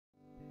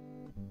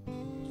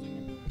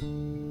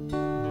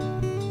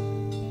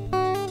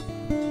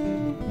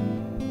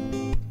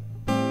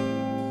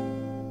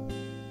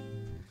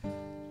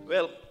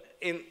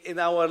in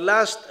our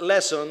last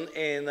lesson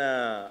in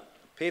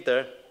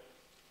Peter,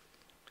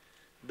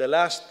 the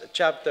last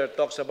chapter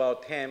talks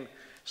about him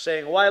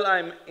saying, while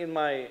I'm in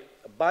my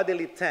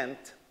bodily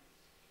tent,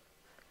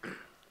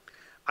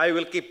 I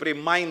will keep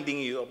reminding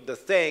you of the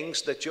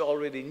things that you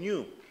already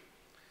knew.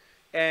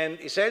 And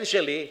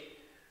essentially,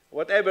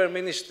 whatever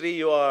ministry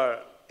you are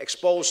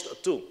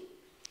exposed to,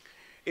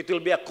 it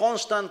will be a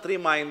constant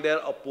reminder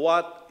of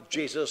what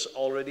Jesus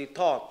already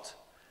taught.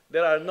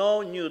 There are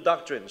no new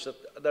doctrines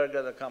that are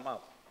going to come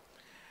up.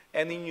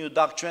 Any new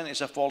doctrine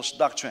is a false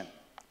doctrine.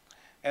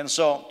 And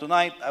so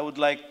tonight I would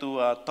like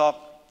to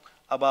talk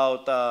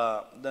about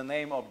the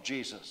name of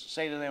Jesus.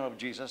 Say the name of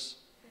Jesus.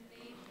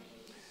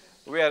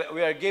 We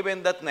are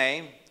given that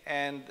name,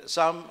 and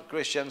some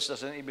Christians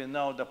doesn't even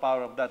know the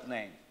power of that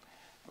name.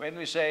 When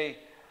we say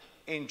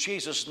in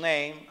Jesus'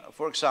 name,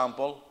 for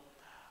example,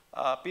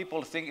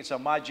 people think it's a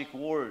magic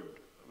word.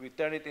 We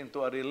turn it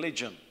into a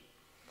religion.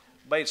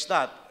 But it's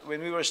not.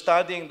 When we were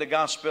studying the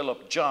Gospel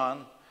of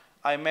John,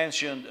 I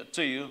mentioned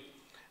to you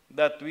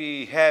that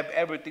we have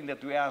everything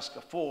that we ask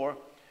for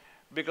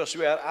because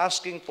we are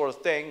asking for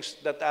things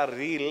that are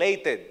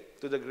related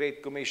to the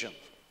Great Commission.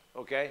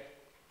 Okay?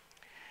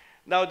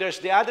 Now, there's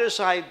the other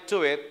side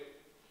to it.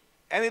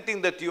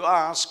 Anything that you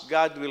ask,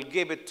 God will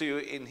give it to you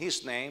in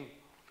His name.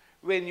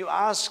 When you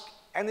ask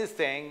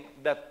anything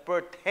that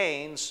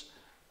pertains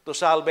to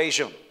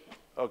salvation.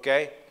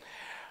 Okay?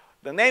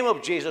 The name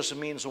of Jesus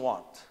means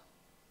what?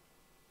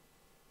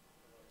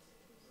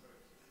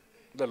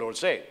 The Lord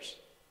saves.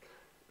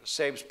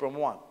 Saves from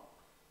what?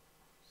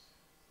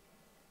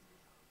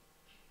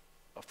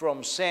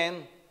 From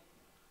sin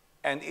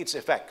and its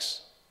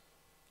effects.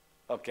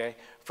 Okay?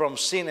 From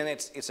sin and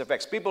its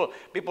effects. People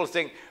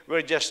think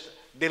we're just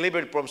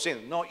delivered from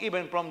sin. No,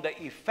 even from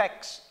the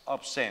effects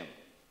of sin.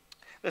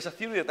 There's a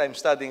theory that I'm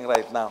studying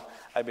right now.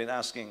 I've been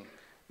asking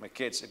my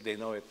kids if they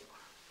know it.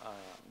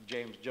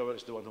 James Joel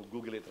is the one who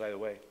Googled it right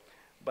away.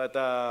 But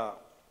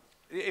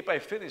if I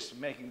finish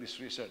making this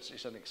research,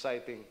 it's an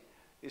exciting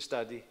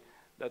study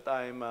that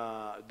I'm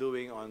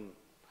doing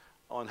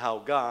on how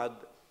God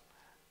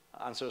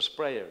answers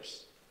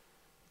prayers.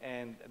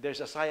 And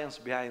there's a science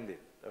behind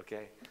it,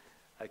 okay?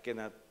 I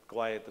cannot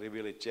quite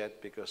reveal it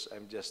yet because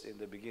I'm just in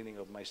the beginning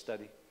of my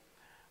study.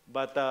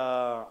 But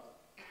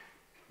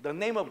the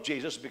name of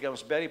Jesus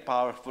becomes very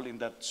powerful in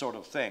that sort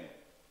of thing.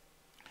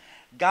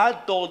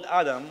 God told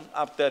Adam,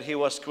 after he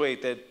was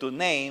created, to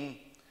name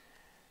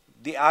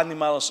the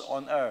animals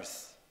on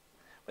earth.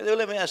 But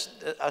let me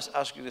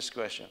ask you this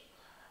question.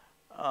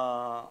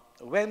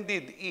 When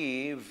did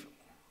Eve,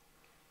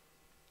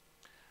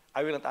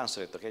 I will not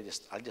answer it, okay?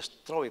 I'll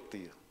just throw it to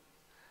you.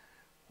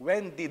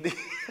 When did,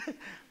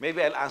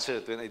 maybe I'll answer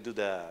it when I do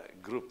the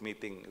group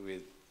meeting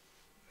with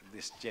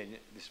this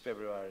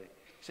February.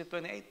 Is it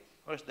 28?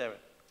 Where's Darren?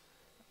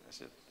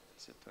 Is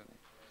it 20?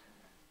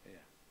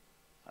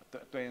 Yeah.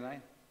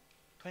 29?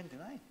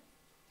 29?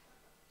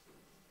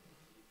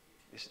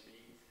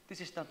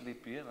 This is not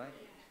leap year, right?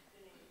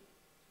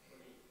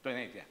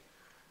 28,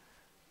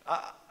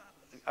 yeah.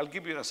 I'll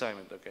give you an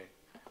assignment, okay?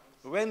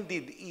 When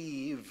did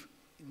Eve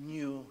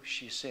knew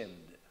she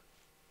sinned?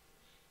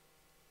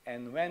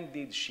 And when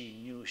did she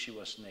knew she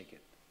was naked?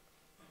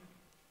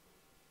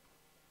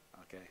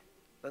 Okay,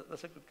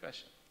 that's a good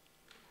question.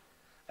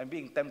 I'm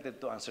being tempted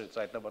to answer it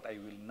right now, but I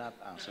will not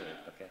answer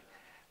it, okay?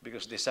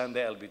 Because this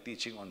Sunday I'll be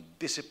teaching on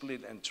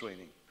discipline and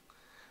training.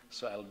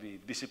 So I'll be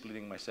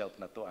disciplining myself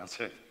not to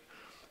answer it.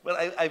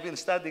 But I've been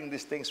studying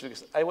these things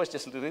because I was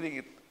just reading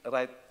it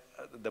right.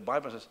 The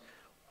Bible says,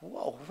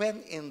 wow,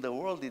 when in the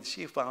world did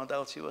she found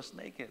out she was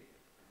naked?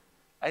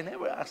 I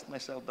never asked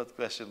myself that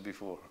question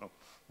before.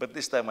 But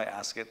this time I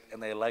asked it,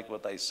 and I like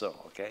what I saw,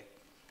 okay?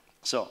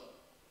 So,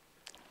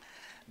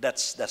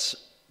 that's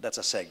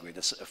a segue.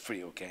 That's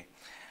free, okay?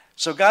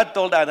 So God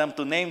told Adam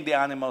to name the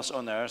animals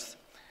on earth,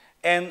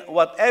 and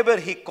whatever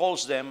he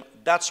calls them,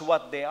 that's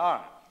what they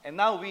are. And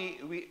now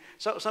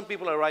so some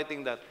people are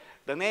writing that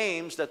the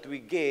names that we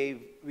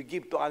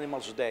give to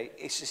animals today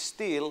is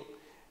still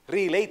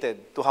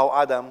related to how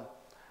Adam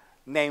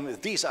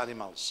named these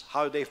animals.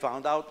 How they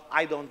found out,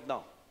 I don't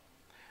know.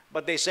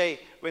 But they say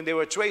when they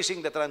were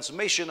tracing the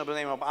transmission of the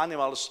name of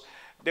animals,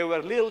 there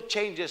were little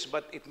changes,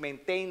 but it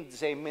maintained the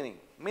same meaning.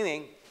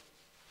 Meaning,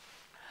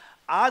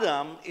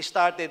 Adam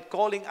started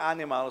calling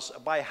animals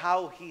by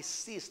how he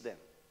sees them.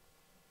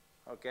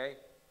 Okay?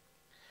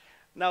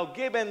 Now,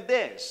 given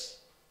this,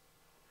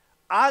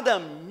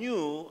 Adam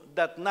knew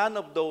that none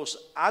of those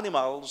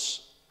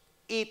animals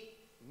eat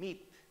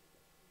meat.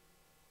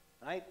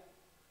 Right?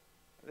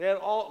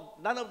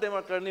 None of them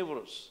are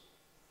carnivorous.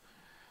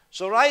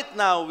 So right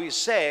now we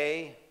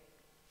say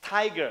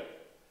tiger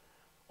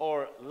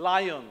or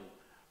lion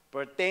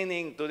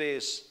pertaining to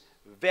this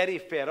very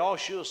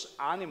ferocious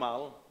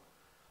animal,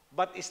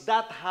 but is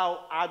that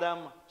how Adam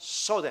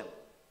saw them?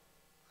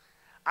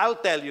 I'll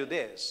tell you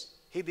this,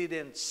 he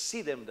didn't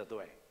see them that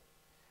way,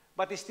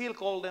 but he still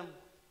called them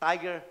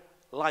tiger,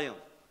 lion.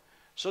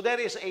 So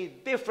there is a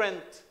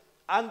different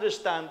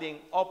understanding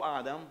of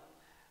Adam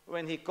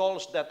when he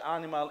calls that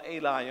animal a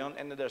lion,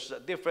 and there's a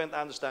different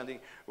understanding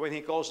when he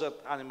calls that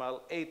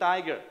animal a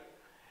tiger.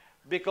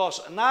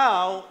 Because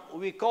now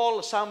we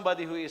call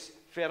somebody who is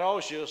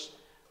ferocious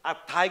a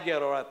tiger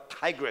or a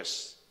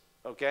tigress,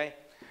 okay?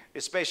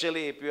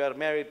 Especially if you are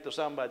married to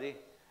somebody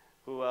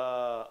who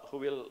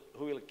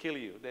will kill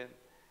you, then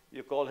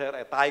you call her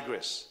a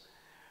tigress.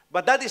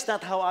 But that is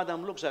not how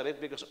Adam looks at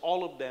it, because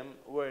all of them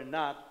were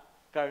not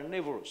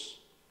carnivorous.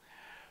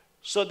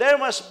 So there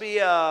must be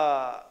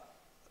a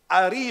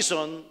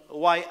reason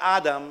why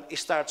Adam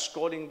starts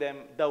calling them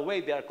the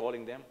way they are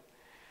calling them,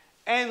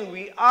 and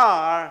we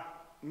are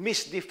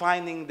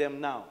misdefining them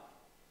now.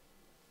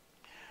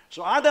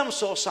 So Adam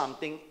saw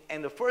something,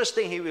 and the first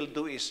thing he will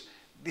do is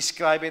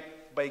describe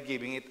it by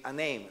giving it a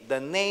name. The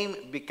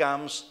name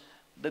becomes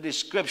the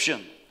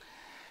description.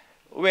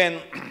 When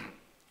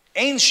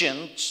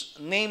ancients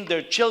named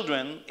their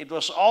children, it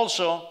was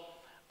also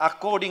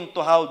according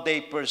to how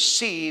they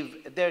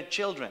perceive their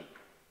children.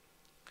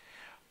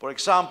 For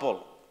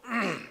example,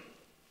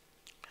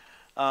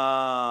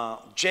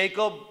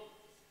 Jacob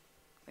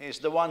is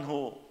the one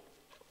who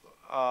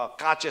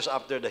catches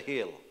after the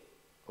hill,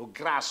 who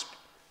grasps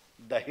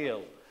the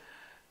hill.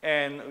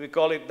 And we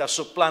call it the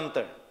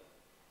supplanter.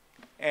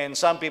 And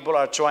some people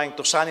are trying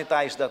to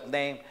sanitize that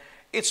name.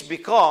 It's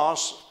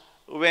because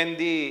when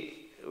the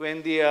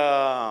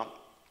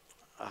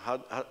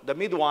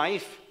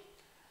midwife,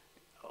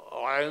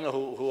 or I don't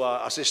know who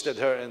assisted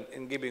her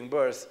in giving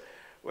birth,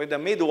 when the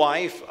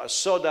midwife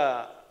saw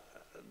the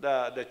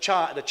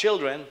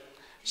children,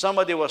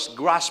 somebody was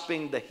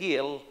grasping the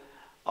heel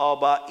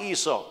of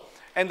Esau.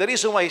 And the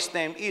reason why his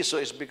name Esau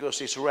is because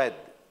he's red.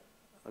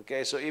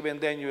 Okay, so even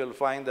then you will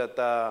find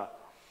that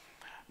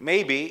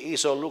maybe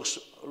Esau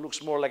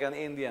looks more like an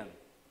Indian,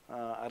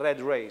 a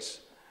red race,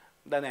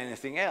 than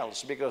anything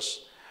else,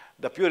 because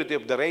the purity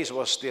of the race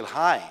was still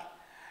high.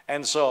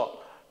 And so,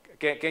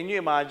 can you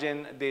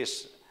imagine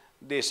this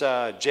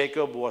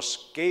Jacob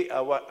was,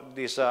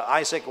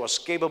 Isaac was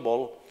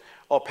capable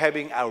of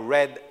having a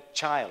red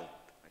child,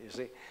 you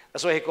see.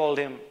 That's why he called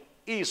him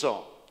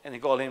Esau, and he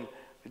called him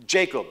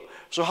Jacob.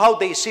 So how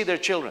they see their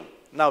children.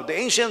 Now, the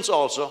ancients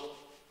also,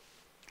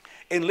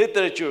 in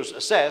literature,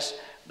 says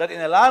that in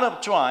a lot of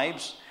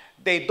tribes,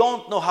 they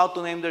don't know how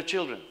to name their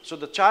children. So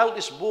the child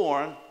is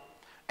born,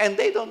 and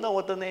they don't know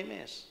what the name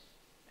is.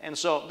 And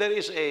so there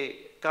is a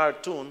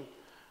cartoon.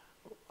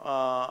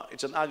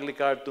 It's an ugly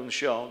cartoon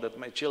show that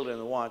my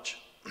children watch.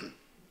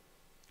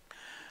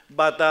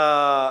 But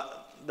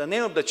the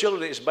name of the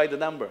children is by the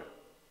number.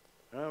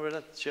 Remember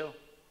that show?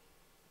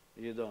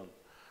 You don't.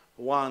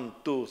 1,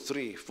 2,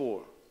 3,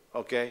 4.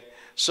 Okay?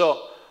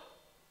 So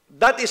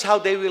that is how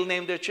they will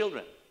name their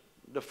children.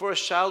 The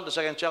first child, the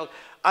second child,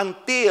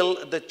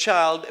 until the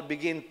child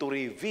begin to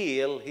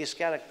reveal his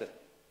character.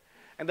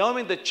 And the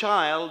moment the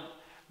child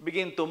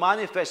begin to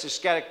manifest his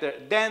character,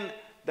 then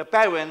the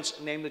parents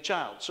name the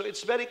child. So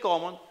it's very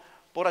common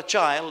for a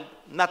child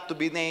not to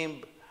be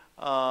named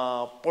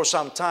for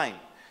some time.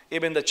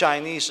 Even the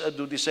Chinese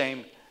do the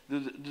same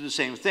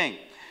thing.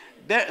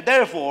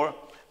 Therefore,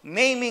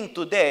 naming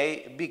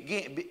today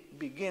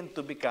begin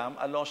to become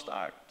a lost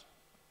art.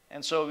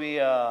 And so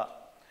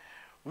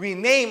we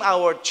name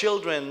our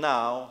children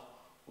now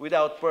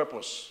without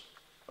purpose.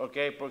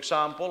 Okay, for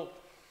example,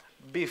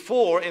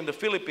 before in the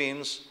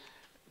Philippines,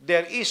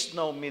 there is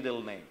no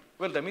middle name.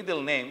 Well, the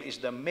middle name is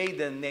the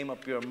maiden name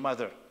of your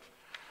mother.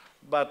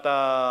 But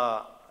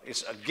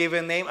it's a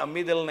given name, a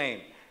middle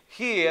name.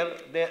 Here,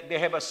 they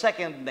have a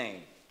second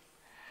name.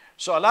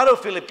 So a lot of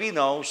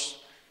Filipinos,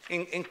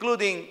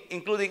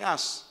 including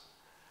us,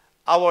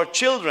 our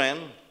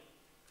children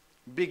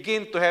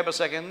begin to have a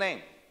second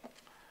name.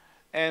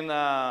 And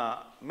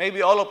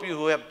maybe all of you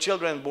who have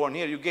children born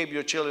here, you gave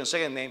your children a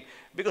second name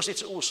because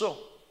it's uso.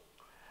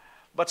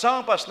 But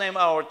some of us name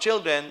our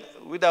children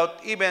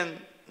without even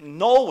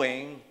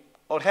knowing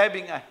or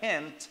having a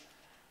hint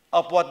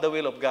of what the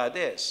will of God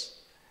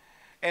is.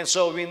 And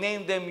so we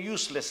name them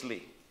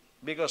uselessly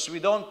because we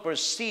don't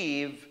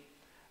perceive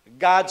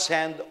God's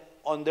hand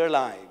on their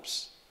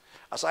lives.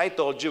 As I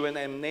told you, when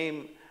I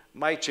name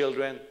my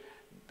children,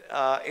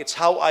 it's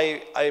how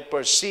I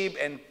perceive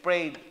and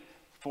prayed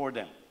for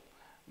them.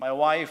 My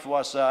wife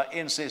was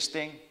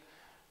insisting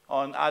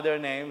on other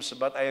names,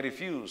 but I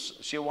refuse.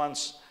 She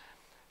wants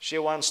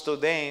to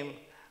name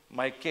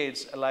my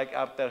kids like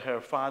after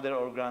her father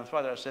or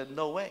grandfather. I said,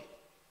 no way.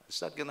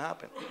 It's not going to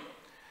happen.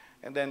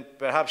 And then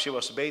perhaps she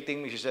was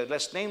baiting me. She said,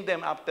 let's name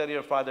them after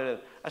your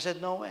father. I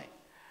said, no way.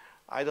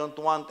 I don't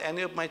want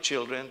any of my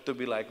children to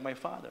be like my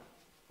father.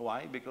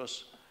 Why?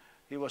 Because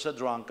he was a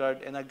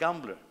drunkard and a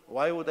gambler.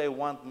 Why would I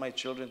want my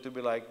children to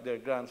be like their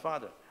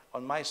grandfather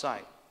on my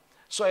side?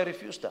 So I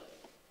refused that.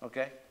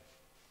 Okay?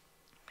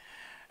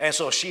 And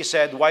so she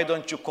said, why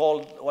don't you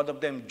call one of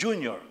them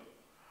Junior?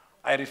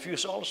 I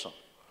refuse also.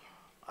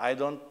 I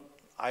don't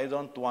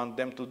want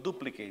them to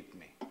duplicate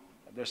me.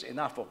 There's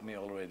enough of me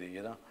already,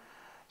 you know.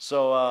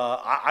 So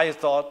I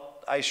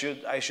thought I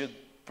should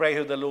pray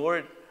to the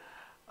Lord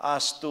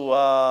as to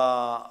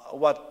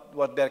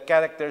what their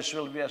characters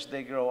will be as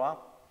they grow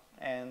up.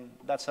 and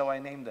that's how I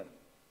named them.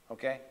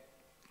 Okay?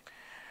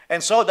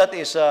 And so that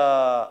is,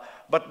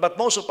 but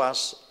most of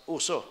us,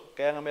 uso.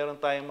 Kaya nga meron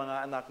tayong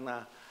mga anak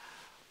na,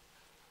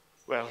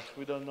 well,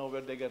 we don't know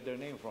where they get their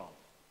name from.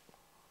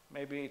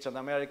 Maybe it's an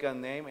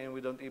American name and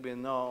we don't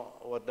even know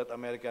what that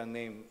American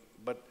name,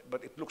 but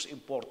it looks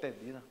imported,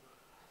 you know.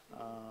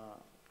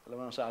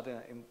 Alam mo sa atin,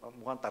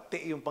 mukhang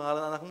tati yung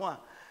pangalan ng anak mo.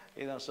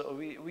 You know, so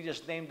we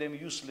just name them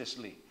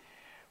uselessly.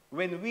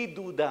 When we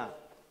do that,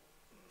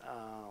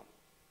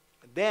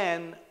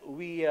 then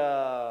we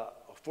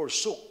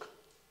forsook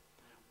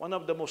one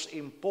of the most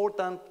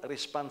important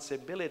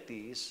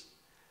responsibilities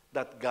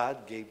that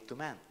God gave to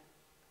man.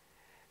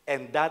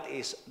 And that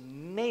is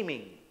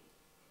naming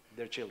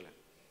their children.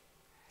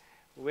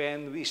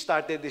 When we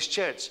started this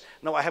church,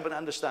 now I have an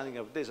understanding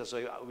of this, so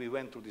we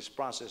went through this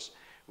process.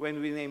 When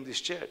we named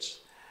this church,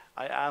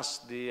 I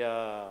asked the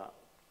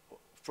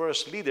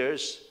first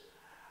leaders,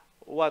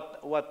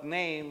 what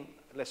name,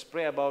 let's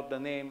pray about the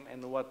name,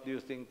 and what do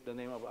you think the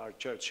name of our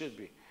church should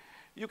be?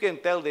 You can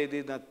tell they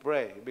did not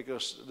pray,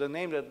 because the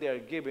name that they are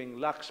giving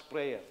lacks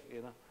prayer,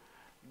 you know.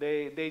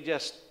 They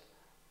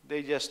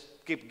just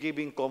keep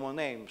giving common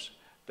names.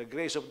 The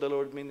Grace of the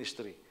Lord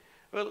Ministry.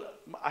 Well,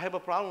 I have a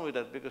problem with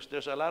that, because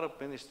there's a lot of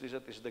ministries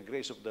that is the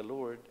grace of the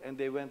Lord, and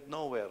they went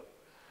nowhere.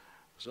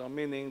 So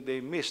meaning they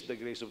missed the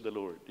grace of the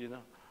Lord, you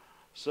know.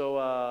 So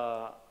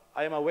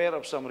I am aware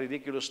of some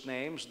ridiculous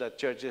names that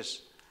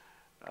churches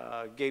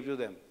gave to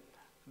them.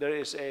 There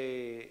is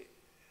a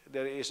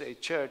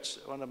church,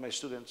 one of my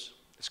students,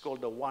 it's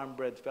called the Warm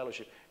Bread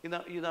Fellowship. You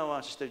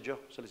know Sister Jo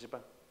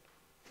Salisipan?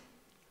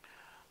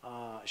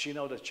 She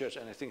knows the church,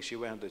 and I think she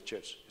went to the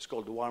church. It's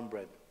called Warm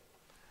Bread.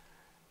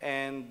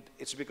 And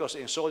it's because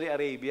in Saudi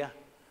Arabia,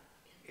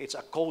 it's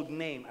a code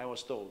name, I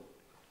was told.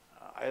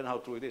 I don't know how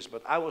true it is,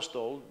 but I was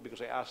told,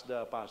 because I asked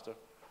the pastor,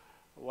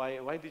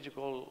 why did you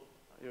call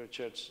your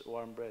church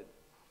Warm Bread?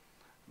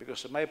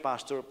 Because my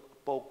pastor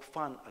poked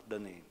fun at the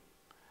name.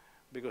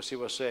 Because he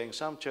was saying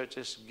some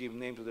churches give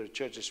name to their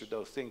churches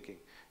without thinking.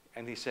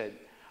 And he said,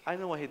 I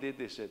know why he did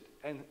this.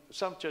 And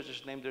some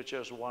churches named their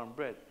church Warm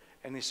Bread.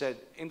 And he said,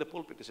 in the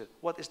pulpit, he said,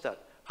 what is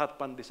that? Hot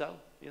pandesal?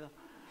 You know?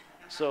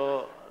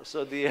 So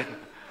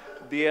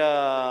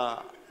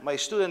my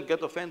student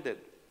got offended,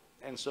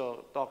 and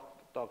so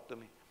talked to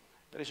me.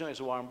 The reason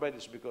it's Warm Bread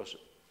is because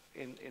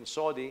in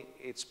Saudi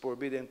it's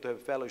forbidden to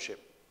have fellowship.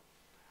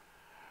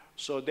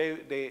 So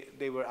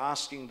they were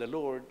asking the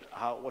Lord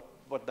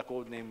what the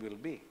code name will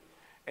be,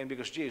 and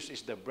because Jesus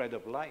is the bread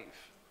of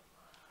life.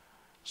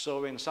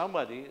 So when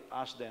somebody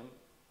asked them,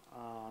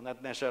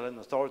 not necessarily an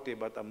authority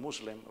but a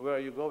Muslim, where are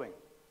you going?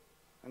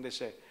 And they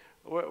say,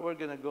 we're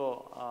going to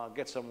go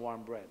get some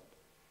warm bread.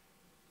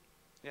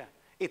 Yeah,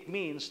 it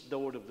means the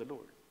word of the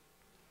Lord.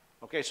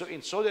 Okay, so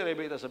in Saudi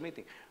Arabia, it has a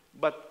meeting.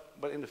 But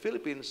in the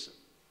Philippines,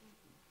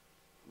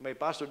 my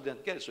pastor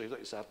didn't get it, so he thought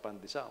it's a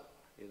pandesal,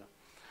 you know.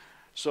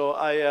 So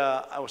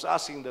I was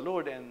asking the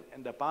Lord, and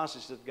the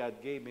passage that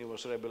God gave me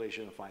was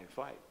Revelation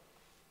 5:5.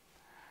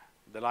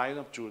 The Lion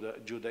of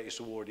Judah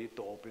is worthy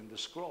to open the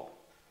scroll.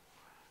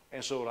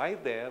 And so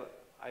right there,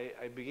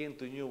 I begin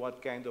to know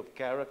what kind of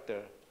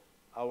character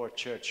our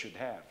church should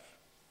have.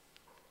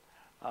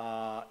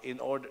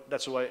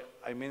 That's why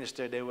I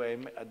minister the way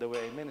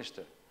I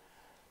minister.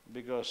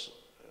 Because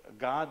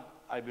God,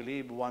 I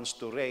believe, wants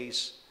to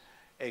raise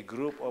a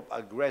group of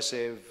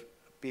aggressive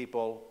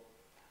people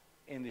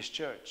in this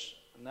church.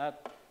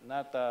 Not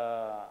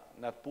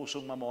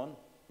pusong mamon,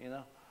 you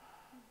know.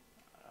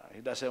 He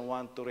doesn't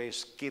want to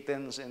raise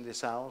kittens in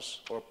this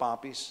house or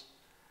puppies.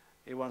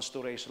 He wants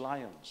to raise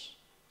lions.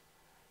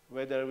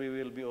 Whether we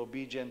will be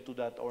obedient to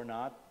that or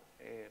not,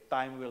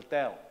 time will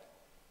tell.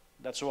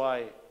 That's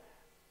why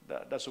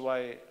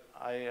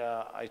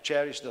I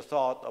cherish the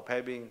thought of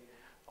having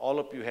all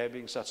of you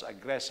having such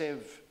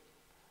aggressive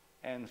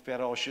and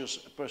ferocious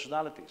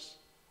personalities.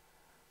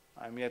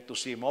 I'm yet to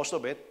see most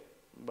of it,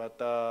 but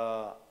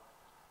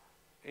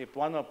if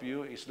one of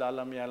you is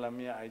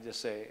lalamya, I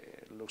just say,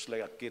 it looks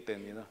like a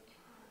kitten, you know.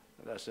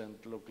 It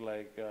doesn't look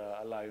like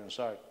a lion's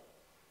heart.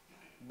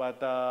 But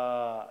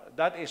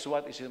that is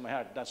what is in my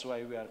heart. That's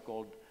why we are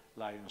called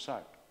Lion's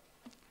Heart.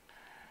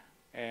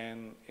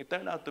 And it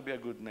turned out to be a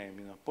good name,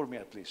 you know, for me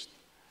at least.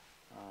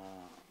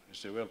 You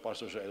say, well,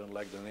 Pastor, I don't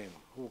like the name.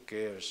 Who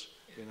cares?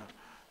 You know,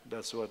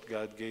 that's what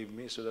God gave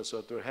me, so that's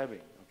what we're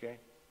having, okay?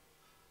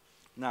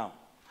 Now,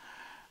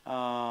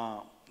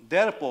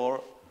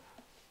 therefore,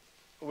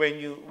 when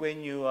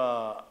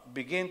you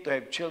begin to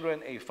have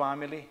children, a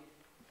family,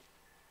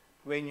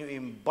 when you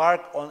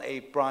embark on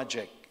a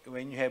project,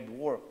 when you have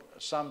work,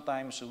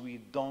 sometimes we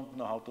don't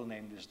know how to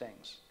name these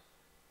things.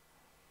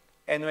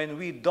 And when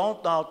we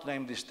don't know how to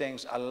name these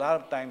things, a lot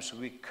of times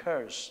we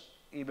curse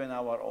even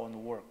our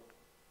own work,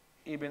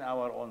 even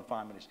our own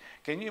families.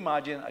 Can you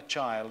imagine a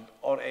child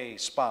or a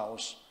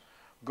spouse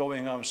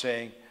going home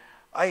saying,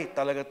 ay,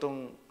 talaga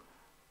tong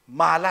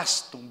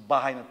malas tong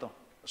bahay na to.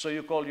 So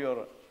you call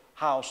your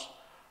house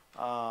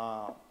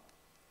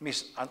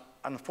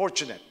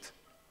unfortunate.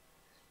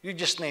 You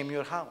just name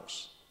your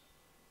house.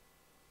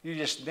 You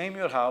just name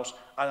your house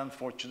an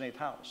unfortunate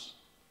house.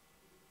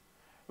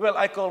 Well,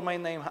 I call my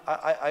name,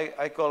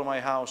 I call my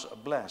house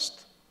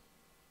blessed.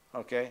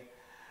 Okay?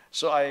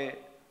 So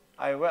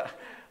well,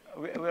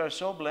 we are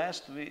so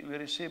blessed. We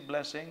receive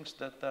blessings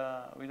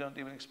that we don't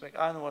even expect.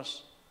 Anne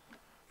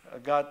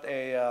got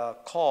a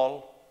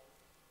call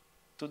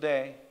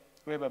today.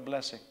 We have a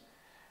blessing.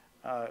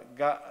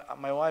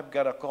 My wife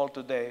got a call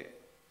today.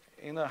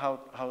 You know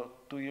how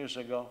 2 years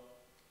ago,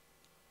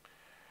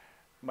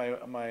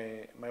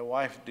 my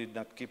wife did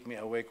not keep me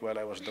awake while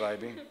I was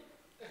driving.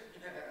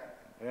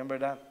 Remember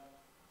that?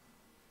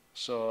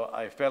 So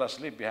I fell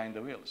asleep behind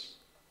the wheels.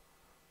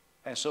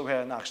 And so we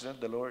had an accident.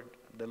 The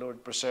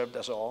Lord preserved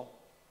us all.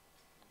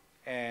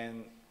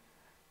 And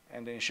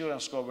the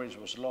insurance coverage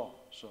was low.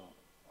 So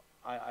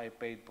I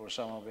paid for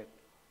some of it.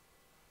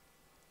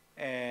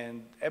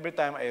 And every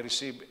time I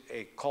receive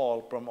a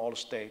call from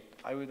Allstate,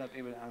 I will not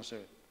even answer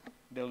it.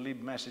 They'll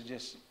leave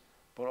messages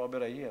for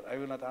over a year. I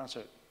will not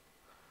answer it.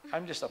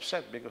 I'm just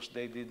upset because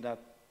they did not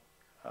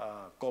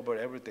cover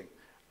everything.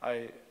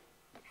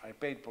 I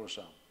paid for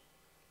some.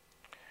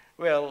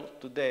 Well,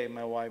 today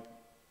my wife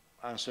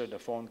answered the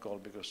phone call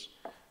because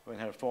when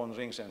her phone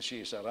rings and she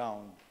is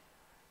around,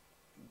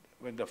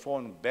 when the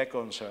phone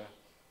beckons her,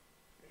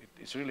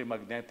 it's really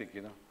magnetic,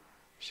 you know.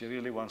 She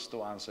really wants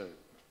to answer it.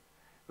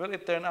 Well,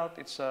 it turned out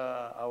it's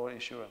our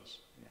insurance.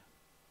 Yeah.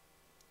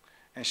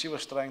 And she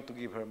was trying to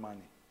give her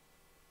money.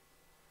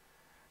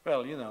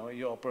 Well, you know,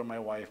 you offer my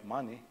wife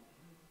money,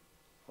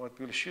 what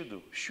will she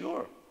do?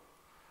 Sure.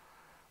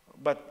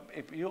 But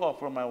if you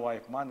offer my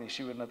wife money,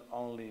 she will not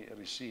only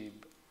receive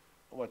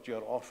what you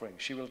are offering,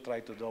 she will try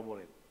to double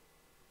it.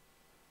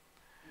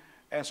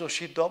 And so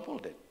she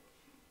doubled it.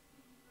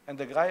 And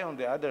the guy on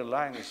the other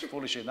line is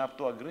foolish enough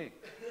to agree.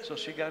 So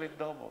she got it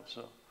doubled.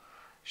 So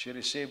she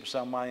received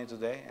some money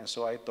today, and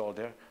so I told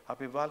her,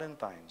 Happy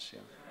Valentine's. You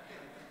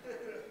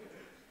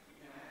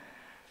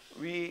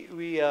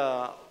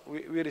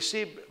know. We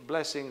receive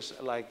blessings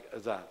like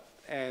that.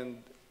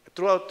 And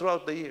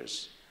throughout the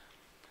years,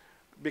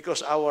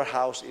 because our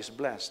house is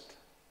blessed.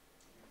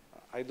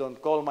 I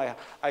call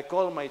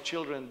my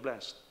children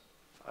blessed.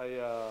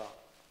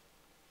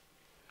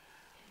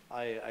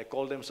 I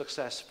call them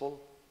successful.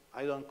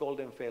 I don't call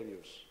them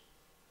failures.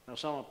 Now,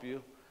 some of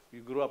you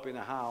grew up in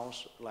a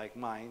house like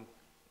mine,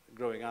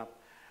 growing up,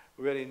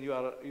 wherein you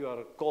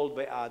are called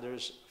by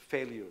others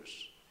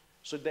failures.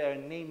 So they are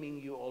naming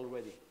you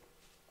already.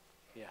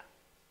 Yeah,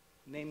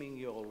 naming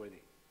you already.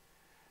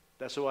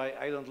 That's why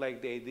I don't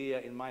like the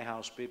idea in my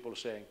house, people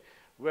saying,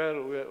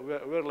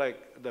 we're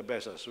like the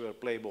Bessas, we're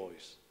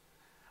playboys.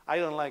 I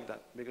don't like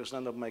that because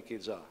none of my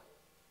kids are.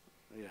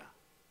 Yeah,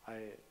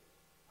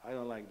 I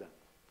don't like that.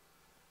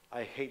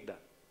 I hate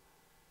that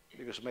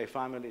because my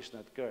family is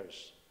not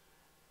cursed.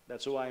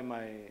 That's why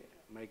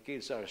my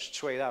kids are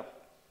straight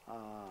up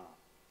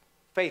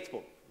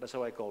faithful. That's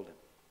how I call them.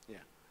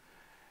 Yeah,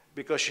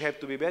 because you have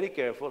to be very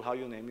careful how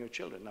you name your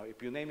children. Now,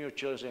 if you name your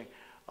children saying,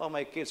 "Oh,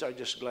 my kids are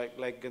just like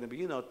going to be,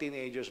 you know,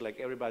 teenagers like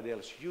everybody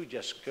else," you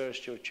just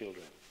cursed your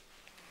children.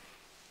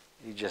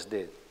 You just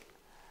did.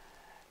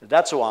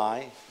 That's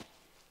why,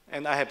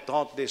 and I have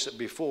taught this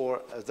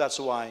before, that's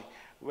why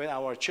when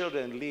our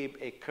children live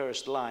a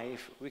cursed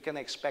life, we can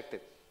expect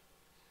it.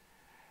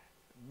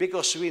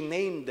 Because we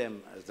name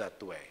them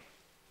that way.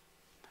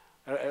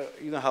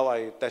 You know how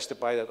I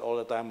testify that all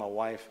the time? My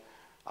wife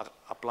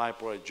applied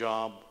for a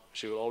job.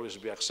 She will always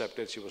be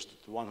accepted. She was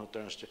the one who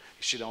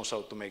she knows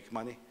how to make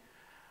money.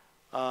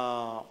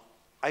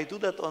 I do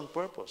that on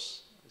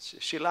purpose.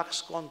 She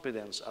lacks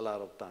confidence a lot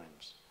of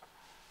times.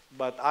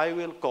 But I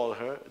will call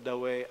her the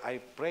way I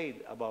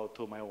prayed about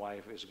who my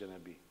wife is going to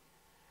be.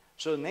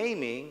 So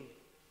naming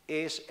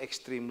is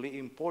extremely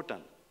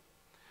important.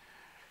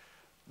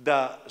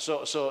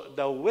 So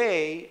the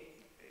way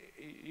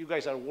you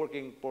guys are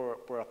working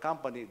for a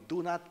company,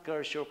 do not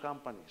curse your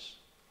companies.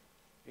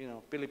 You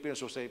know,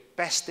 Filipinos will say,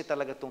 peste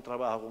talaga tong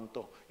trabaho kong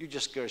to. You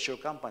just curse your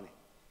company.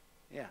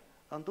 Yeah,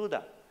 don't do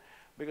that.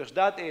 Because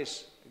that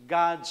is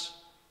God's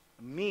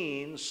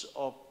means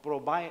of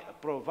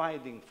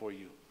providing for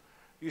you.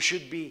 You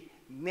should be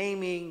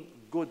naming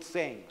good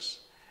things.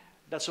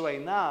 That's why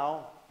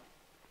now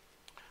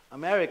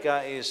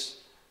America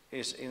is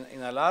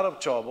in a lot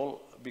of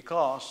trouble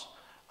because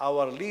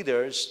our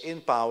leaders in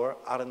power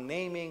are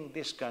naming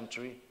this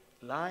country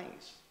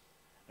lies.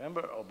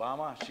 Remember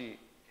Obama,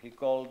 he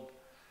called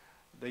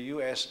the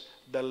U.S.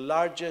 the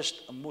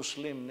largest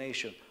Muslim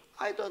nation.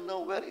 I don't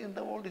know where in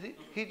the world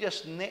he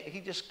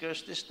just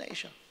cursed this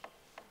nation.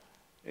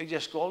 He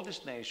just called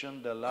this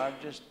nation the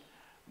largest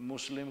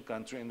Muslim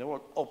country in the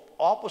world,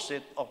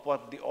 opposite of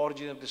what the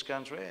origin of this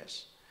country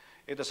is.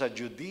 It has a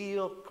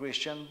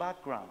Judeo-Christian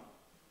background,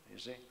 you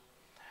see.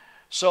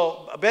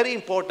 So, very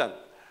important,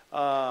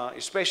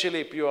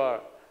 especially if you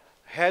are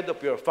head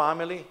of your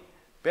family,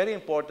 very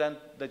important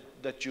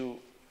that you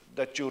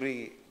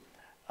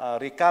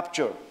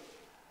recapture.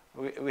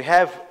 We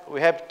have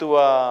to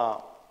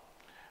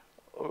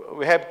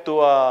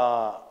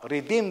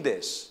redeem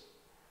this.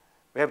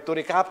 We have to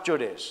recapture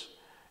this,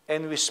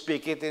 and we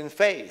speak it in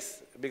faith.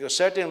 Because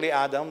certainly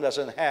Adam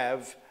doesn't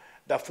have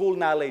the full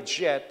knowledge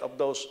yet of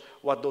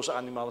what those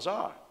animals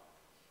are.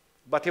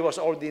 But he was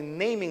already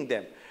naming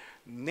them.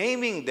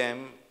 Naming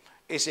them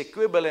is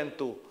equivalent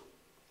to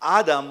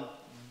Adam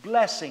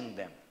blessing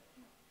them.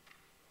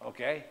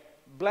 Okay?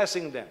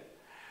 Blessing them.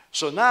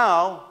 So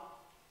now,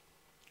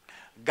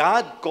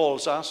 God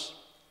calls us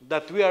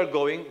that we are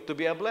going to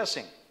be a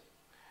blessing.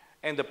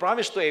 And the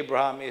promise to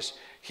Abraham is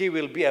he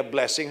will be a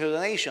blessing to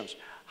the nations.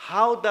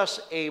 How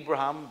does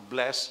Abraham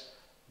bless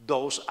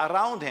those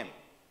around him?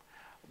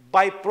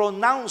 By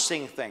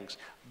pronouncing things,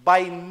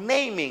 by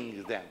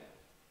naming them.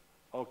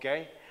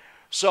 Okay?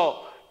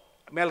 So,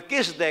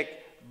 Melchizedek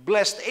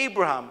blessed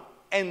Abraham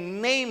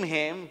and named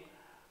him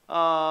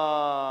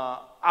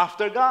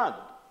after God.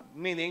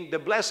 Meaning, the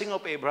blessing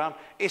of Abraham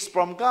is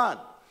from God.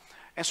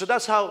 And so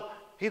that's how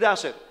he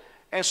does it.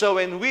 And so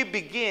when we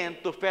begin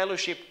to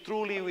fellowship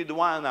truly with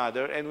one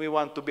another and we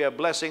want to be a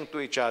blessing to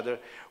each other,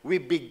 we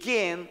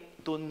begin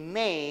to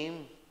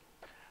name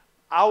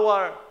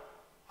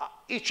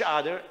each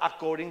other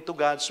according to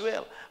God's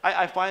will.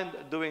 I find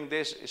doing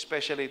this,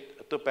 especially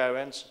to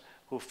parents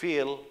who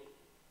feel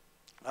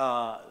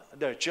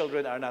their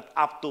children are not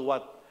up to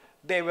what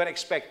they were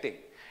expecting.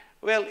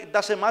 Well, it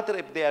doesn't matter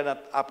if they are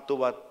not up to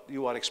what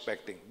you are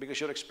expecting,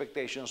 because your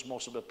expectations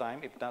most of the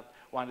time, if not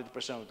 100%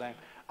 of the time,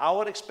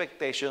 our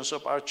expectations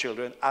of our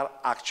children are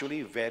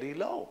actually very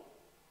low.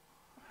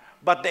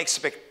 But the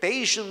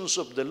expectations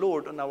of the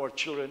Lord on our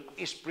children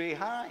is pretty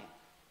high,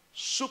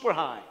 super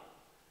high.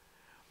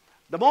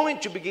 The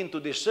moment you begin to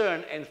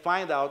discern and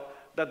find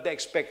out that the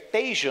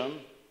expectation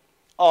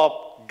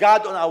of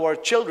God on our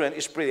children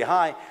is pretty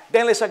high,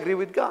 then let's agree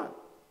with God.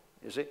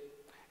 You see?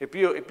 If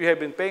you have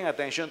been paying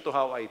attention to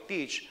how I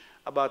teach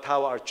about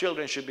how our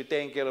children should be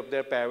taking care of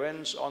their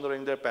parents,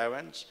 honoring their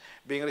parents,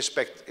 being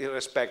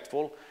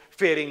respectful,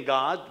 fearing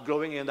God,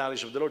 growing in the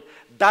knowledge of the Lord,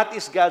 that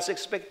is God's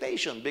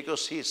expectation,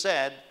 because He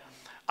said,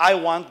 I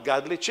want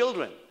godly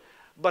children.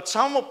 But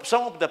some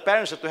of the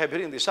parents that we have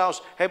here in this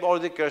house have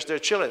already cursed their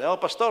children. Oh,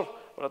 Pastor,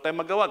 wala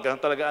tayong magawa. Ganun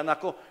talaga anak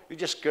ko. You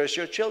just curse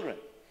your children.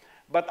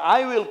 But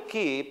I will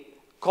keep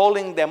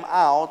calling them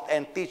out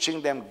and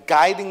teaching them,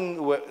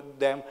 guiding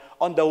them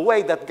on the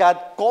way that God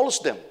calls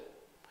them.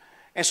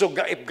 And so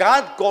if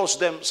God calls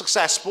them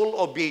successful,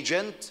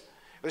 obedient,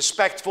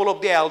 respectful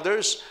of the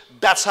elders,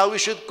 that's how we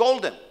should call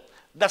them.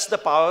 That's the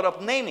power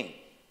of naming.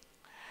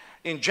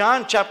 In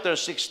John chapter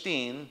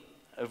 16,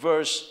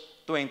 verse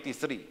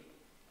 23.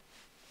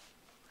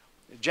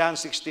 John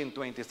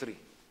 16:23.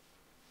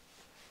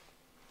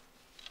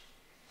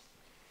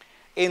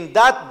 In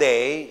that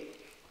day,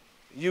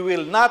 you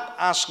will not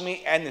ask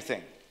me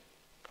anything.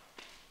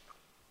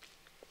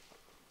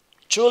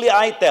 Truly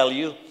I tell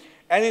you,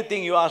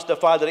 anything you ask the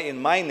Father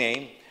in my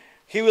name,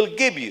 He will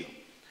give you.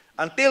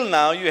 Until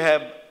now, you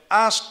have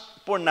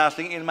asked for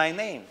nothing in my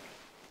name.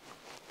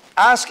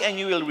 Ask and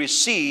you will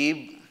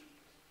receive,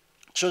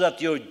 so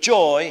that your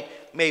joy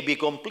may be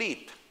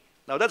complete.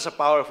 Now that's a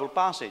powerful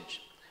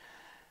passage.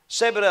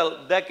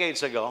 Several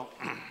decades ago,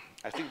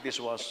 I think this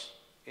was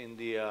in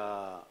the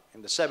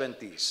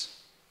 70s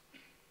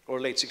or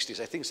late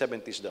 60s, I think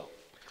 70s though.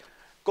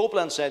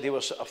 Copeland said he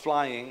was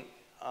flying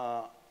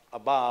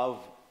above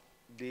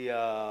the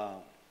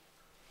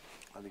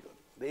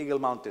Eagle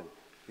Mountain.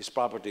 His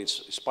property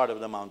is part of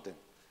the mountain.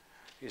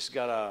 He's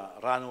got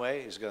a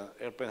runway, he's got an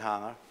airplane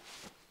hangar.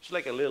 It's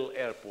like a little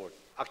airport.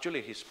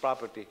 Actually, his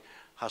property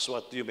has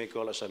what you may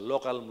call as a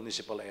local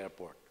municipal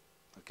airport.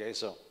 Okay,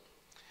 so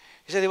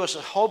he said he was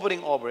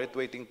hovering over it,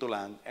 waiting to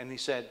land, and he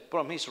said,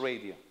 from his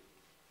radio,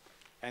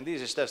 and this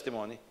is his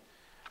testimony,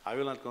 I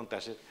will not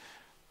contest it,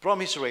 from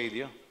his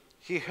radio,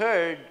 he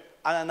heard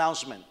an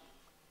announcement.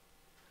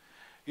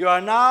 You are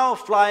now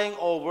flying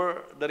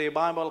over the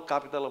revival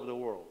capital of the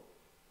world.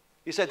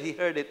 He said he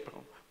heard it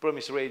from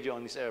his radio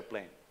on his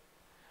airplane.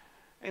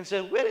 And he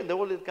said, where in the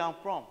world did it come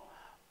from?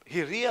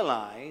 He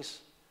realized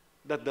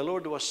that the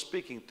Lord was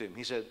speaking to him.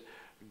 He said,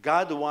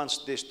 God wants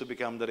this to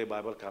become the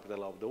revival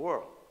capital of the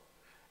world.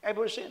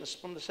 Ever since,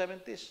 from the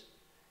 70s,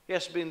 he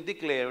has been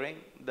declaring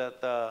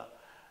that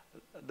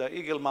the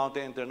Eagle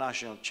Mountain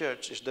International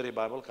Church is the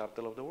revival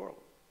capital of the world.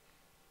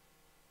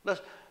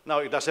 Now,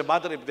 it doesn't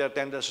matter if their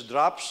attendance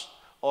drops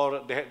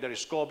or there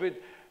is COVID.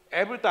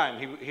 Every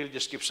time, he'll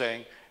just keep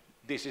saying,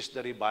 this is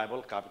the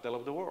revival capital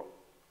of the world.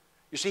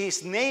 You see,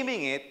 he's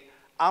naming it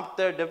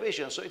after the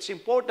vision. So it's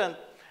important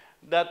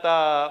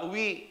that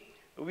we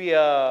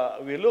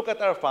look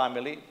at our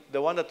family,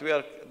 the one that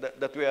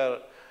we are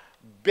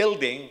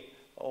building.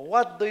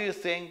 What do you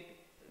think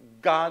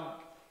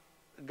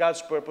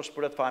God's purpose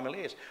for that family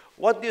is?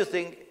 What do you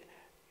think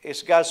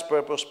is God's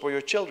purpose for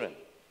your children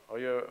or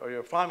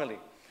your family?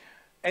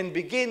 And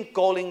begin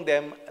calling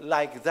them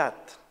like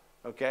that,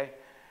 okay?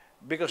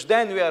 Because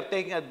then we are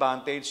taking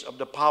advantage of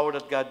the power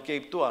that God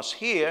gave to us.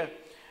 Here,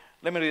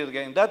 let me read it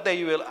again. That day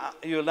you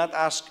will not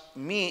ask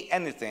me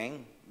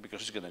anything,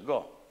 because He's going to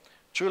go.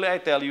 Truly I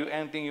tell you,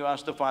 anything you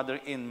ask the Father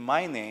in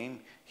my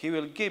name, He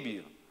will give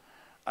you.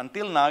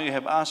 Until now you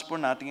have asked for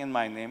nothing in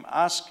my name.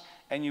 Ask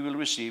and you will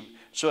receive,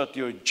 so that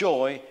your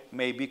joy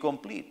may be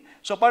complete.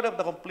 So part of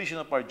the completion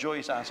of our joy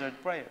is answered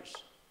prayers.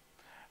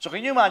 So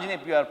can you imagine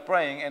if you are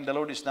praying and the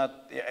Lord is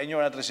not, and you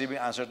are not receiving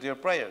answer to your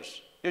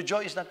prayers? Your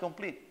joy is not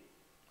complete.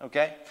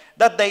 Okay?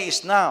 That day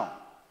is now.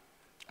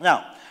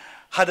 Now,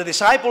 had the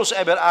disciples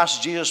ever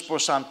asked Jesus for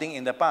something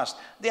in the past?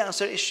 The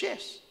answer is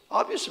yes.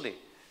 Obviously,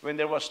 when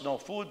there was no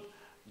food,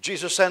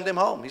 Jesus sent them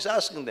home. He's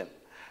asking them,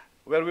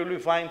 where will we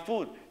find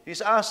food? He's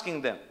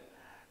asking them,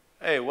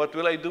 hey, what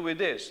will I do with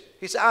this?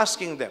 He's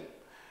asking them.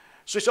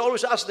 So he's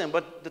always asking them,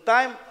 but the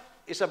time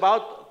is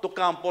about to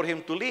come for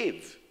him to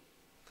leave.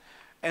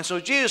 And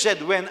so Jesus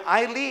said, when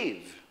I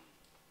leave,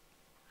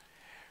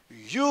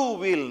 you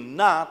will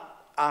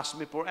not ask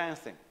me for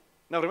anything.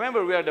 Now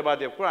remember, we are the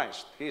body of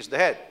Christ. He is the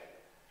head.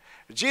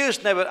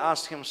 Jesus never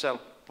asked himself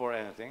for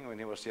anything when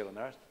he was here on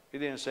earth. He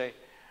didn't say,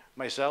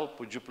 myself,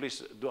 would you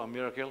please do a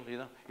miracle? You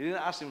know, he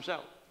didn't ask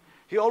himself.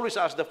 He always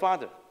asked the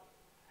Father.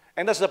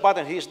 And that's the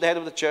pattern. He is the head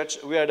of the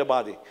church. We are the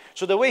body.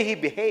 So the way he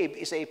behaved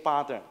is a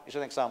pattern. It's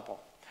an example.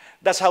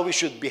 That's how we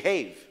should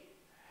behave.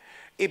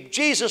 If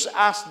Jesus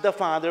asked the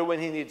Father when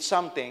he needs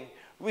something,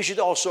 we should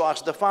also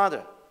ask the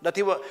Father.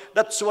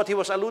 That's what he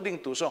was alluding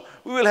to. So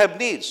we will have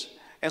needs.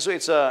 And so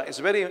it's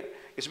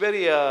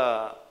very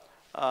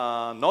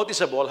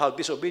noticeable how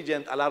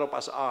disobedient a lot of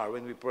us are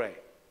when we pray.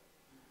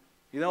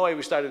 You know why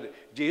we started,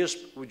 Jesus,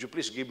 would you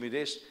please give me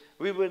this?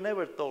 We were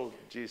never told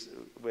Jesus,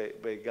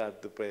 by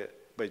God to pray,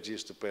 by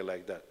Jesus to pray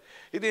like that.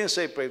 He didn't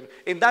say, pray.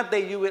 In that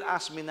day you will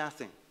ask me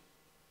nothing.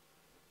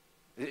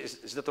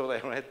 Is that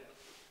what I read?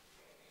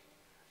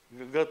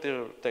 Go to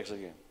your text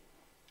again.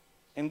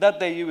 In that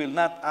day you will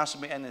not ask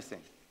me anything.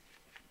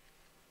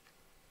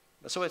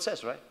 That's what it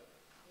says, right?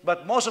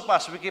 But most of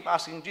us, we keep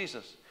asking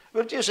Jesus.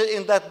 Well, Jesus said,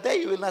 in that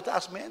day you will not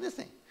ask me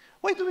anything.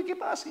 Why do we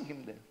keep asking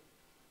him then?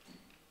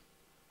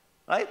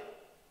 Right?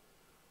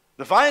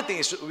 The funny thing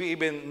is, we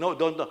even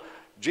don't know.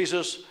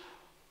 Jesus,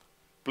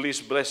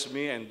 please bless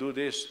me and do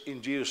this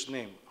in Jesus'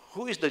 name.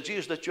 Who is the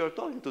Jesus that you are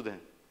talking to then?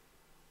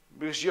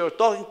 Because you are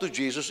talking to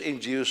Jesus in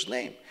Jesus'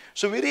 name.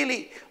 So we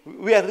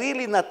are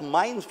really not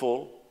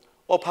mindful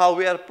of how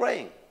we are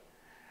praying.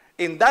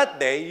 In that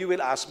day, you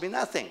will ask me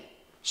nothing.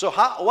 So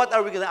what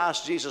are we going to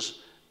ask Jesus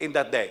in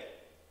that day?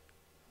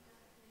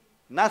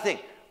 Nothing.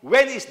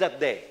 When is that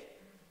day?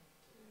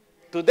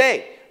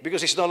 Today,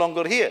 because he's no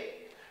longer here.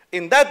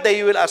 In that day,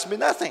 you will ask me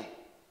nothing.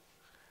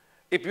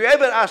 If you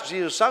ever ask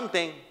Jesus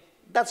something,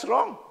 that's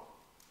wrong.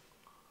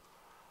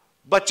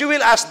 But you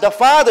will ask the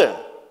Father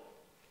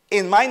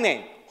in my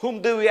name. Whom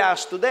do we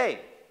ask today?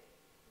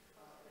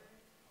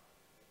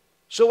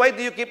 So why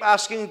do you keep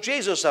asking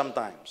Jesus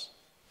sometimes?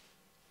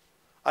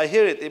 I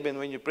hear it even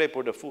when you pray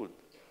for the food.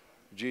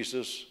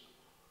 Jesus,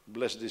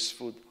 bless this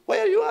food. Why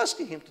are you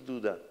asking him to do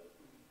that?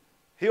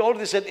 He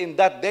already said, in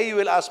that day you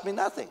will ask me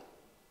nothing.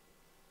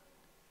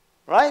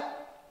 Right?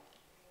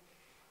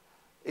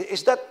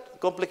 Is that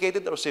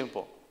complicated or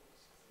simple?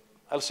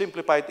 I'll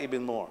simplify it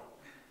even more.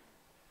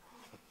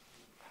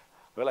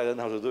 Well, I don't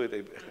know how to do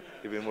it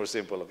even more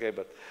simple, okay?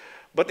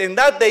 But in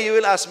that day you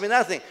will ask me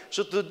nothing.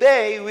 So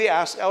today we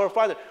ask our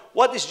Father.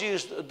 What is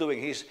Jesus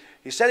doing? He's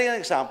setting an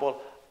example.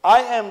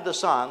 I am the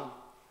Son.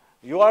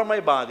 You are my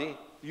body.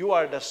 You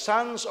are the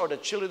sons or the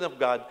children of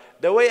God.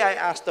 The way I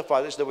ask the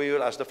Father is the way you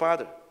will ask the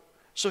Father.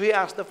 So he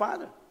asked the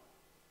Father.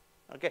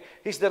 Okay?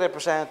 He's the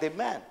representative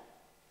man.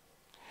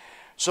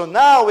 So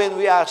now when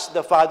we ask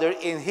the Father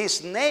in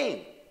his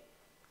name,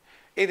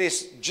 it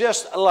is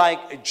just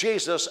like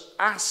Jesus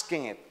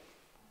asking it.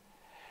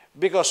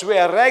 Because we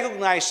are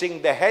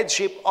recognizing the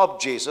headship of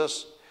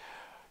Jesus.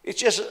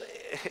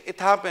 It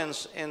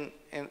happens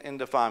in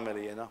the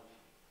family, you know.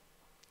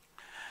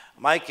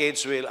 My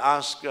kids will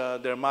ask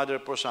their mother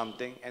for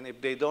something, and if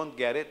they don't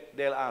get it,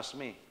 they'll ask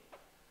me,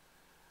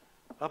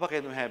 Papa,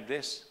 can we have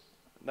this?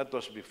 That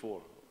was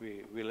before.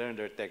 We learned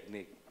their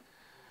technique.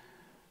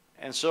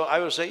 And so I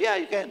will say, yeah,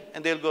 you can.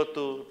 And they'll go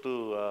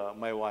to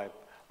my wife.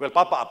 Well,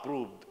 Papa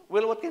approved.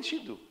 Well, what can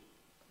she do?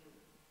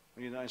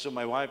 You know, and so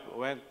my wife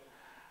went,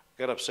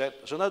 got upset.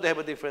 So now they have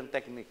a different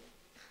technique.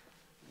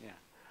 Yeah.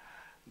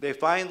 They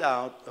find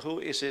out who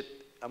is it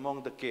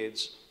among the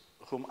kids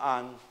whom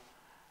Anne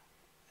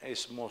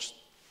is most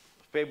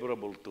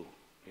favorable to.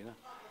 You know,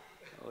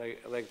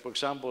 like for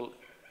example,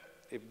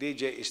 if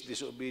DJ is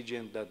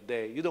disobedient that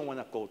day, you don't want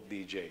to quote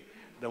DJ.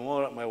 The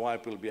more my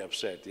wife will be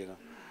upset. You know,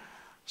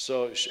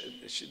 so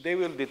they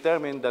will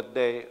determine that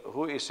day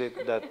who is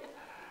it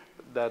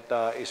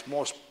that is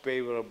most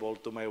favorable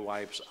to my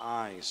wife's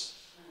eyes.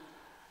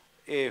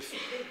 If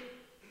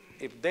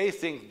they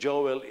think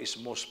Joel is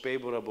most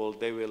favorable,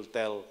 they will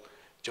tell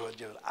Joel,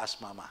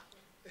 ask Mama.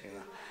 You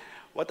know?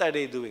 What are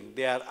they doing?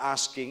 They are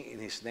asking in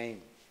his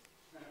name.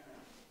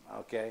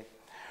 Okay?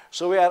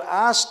 So we are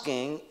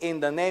asking in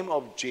the name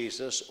of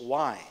Jesus.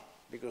 Why?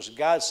 Because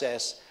God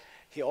says,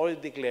 he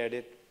already declared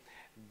it,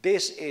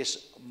 this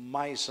is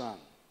my Son,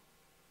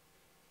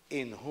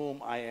 in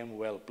whom I am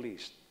well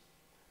pleased.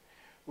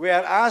 We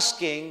are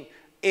asking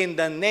in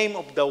the name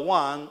of the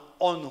one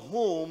on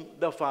whom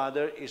the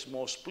Father is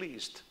most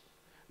pleased.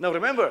 Now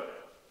remember,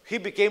 he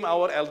became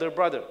our elder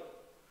brother.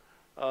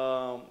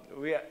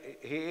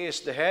 He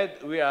is the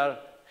head, we are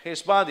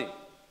his body.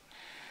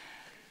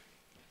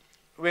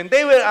 when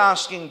they were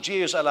asking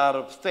Jesus a lot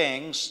of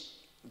things,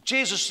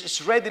 Jesus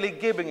is readily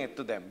giving it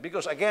to them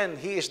because, again,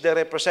 he is the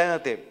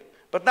representative.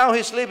 But now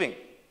he's leaving.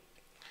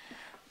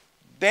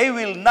 They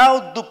will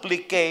now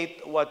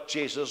duplicate what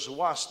Jesus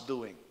was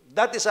doing.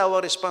 That is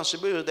our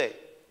responsibility today.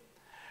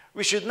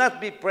 We should not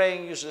be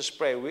praying useless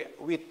prayer.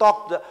 We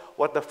talk,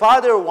 what the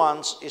Father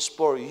wants is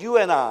for you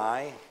and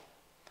I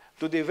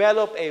to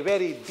develop a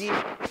very deep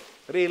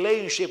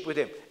relationship with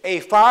him. A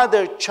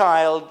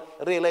father-child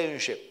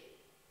relationship.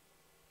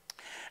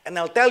 And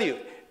I'll tell you,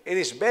 it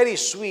is very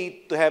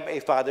sweet to have a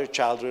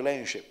father-child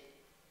relationship.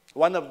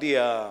 One of the,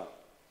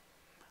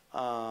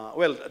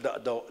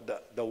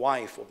 the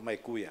wife of my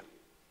kuya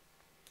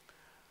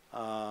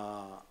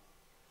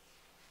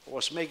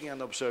was making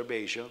an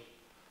observation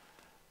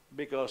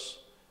because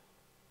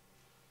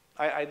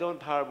I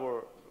don't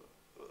harbor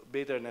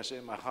bitterness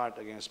in my heart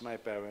against my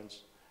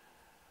parents.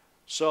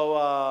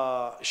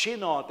 So she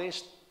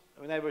noticed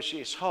whenever she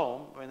is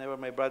home, whenever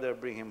my brother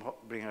bring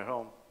her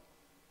home,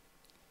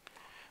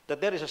 that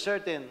there is a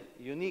certain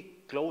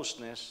unique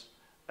closeness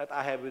that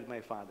I have with my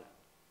father.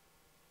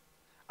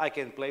 I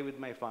can play with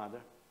my father.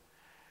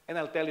 And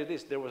I'll tell you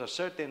this, there was a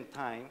certain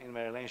time in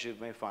my relationship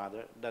with my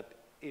father that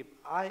if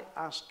I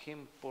ask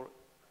him for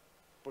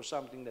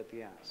something that he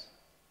has,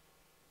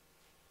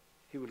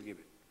 he will give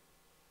it.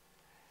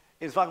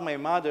 In fact, my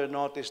mother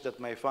noticed that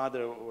my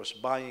father was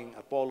buying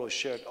a polo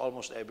shirt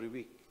almost every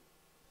week.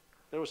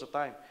 There was a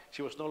time,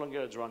 she was no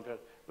longer a drunkard,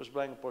 was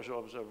buying a polo shirt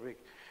almost every week.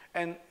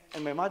 And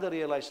my mother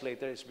realized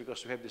later it's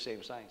because we have the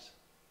same size.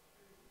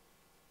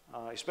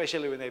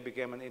 Especially when I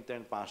became an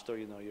intern pastor,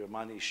 you know, your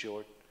money is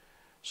short.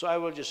 So I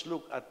will just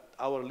look at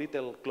our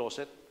little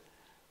closet,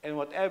 and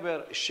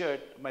whatever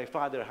shirt my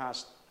father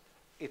has,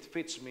 it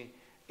fits me.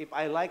 If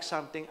I like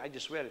something, I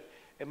just wear it.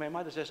 And my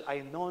mother says, I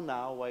know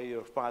now why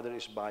your father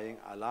is buying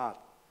a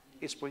lot.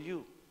 It's for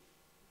you.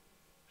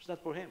 It's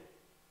not for him.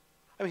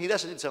 I mean, he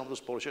doesn't need some of those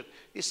polo shirts.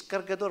 He's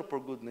cargador, for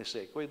goodness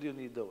sake. Why do you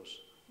need those?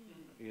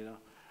 You know?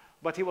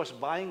 But he was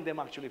buying them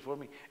actually for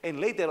me. And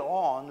later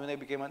on, when I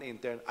became an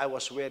intern, I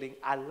was wearing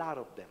a lot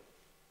of them.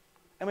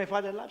 And my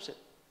father loves it.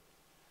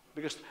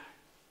 Because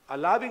a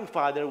loving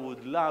father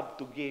would love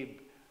to give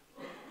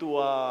to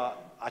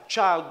a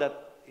child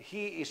that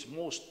he is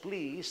most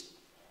pleased,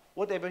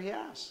 whatever he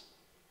has.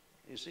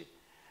 You see?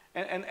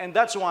 And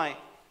that's why,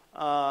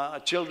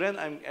 children,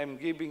 I'm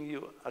giving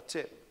you a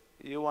tip.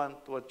 You want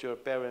what your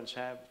parents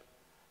have,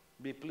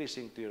 be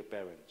pleasing to your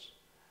parents.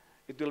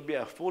 It will be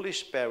a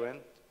foolish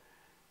parent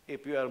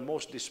if you are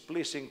most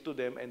displeasing to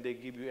them and they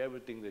give you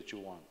everything that you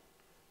want.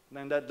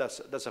 And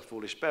that's a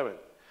foolish parent.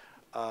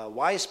 A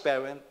wise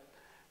parent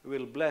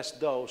will bless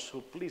those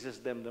who pleases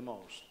them the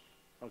most.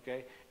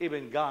 Okay?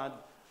 Even God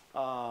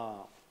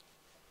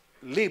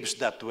lives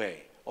that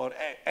way or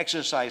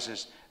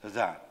exercises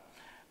that.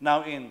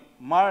 Now in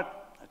Mark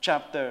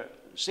chapter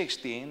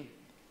 16,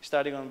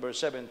 starting on verse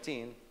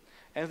 17,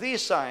 and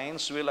these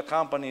signs will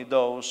accompany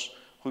those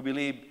who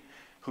believe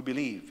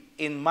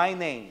in my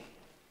name.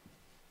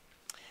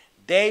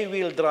 They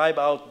will drive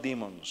out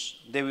demons.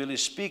 They will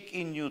speak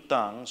in new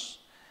tongues.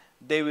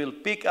 They will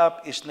pick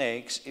up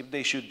snakes. If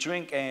they should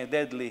drink any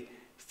deadly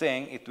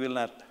thing, it will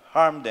not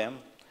harm them.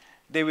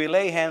 They will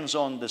lay hands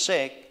on the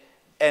sick,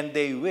 and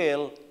they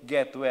will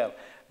get well.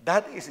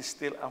 That is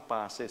still a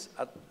passage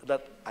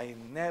that I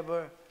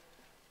never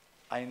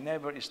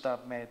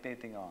stop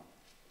meditating on.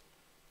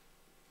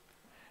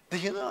 Do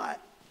you know,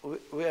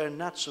 we are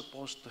not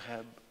supposed to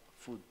have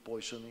food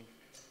poisoning.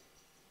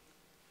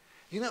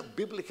 You know,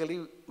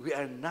 biblically, we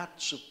are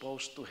not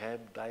supposed to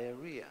have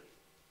diarrhea.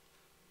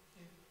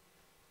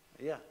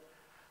 Yeah.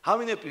 How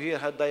many of you here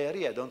had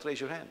diarrhea? Don't raise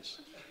your hands.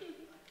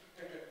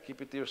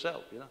 Keep it to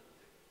yourself, you know.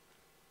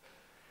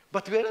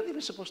 But we are not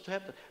even supposed to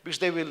have that. Because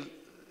they will,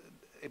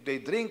 if they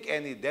drink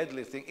any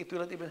deadly thing, it will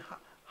not even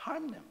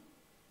harm them.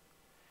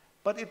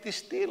 But it is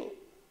still,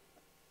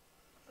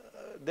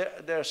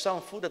 there are some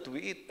food that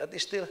we eat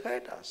that still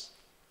hurt us.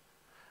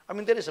 I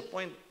mean, there is a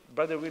point,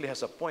 Brother Willie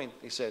has a point.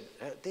 He said,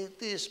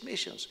 these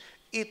missions,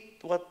 eat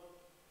what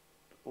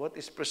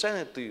is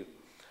presented to you.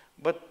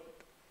 But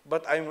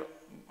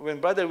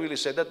when Brother Willie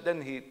said that,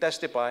 then he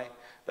testified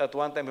that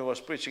one time he was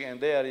preaching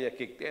and diarrhea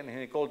kicked in, and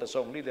he called the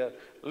song leader,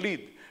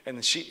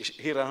 and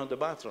he ran to the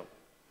bathroom.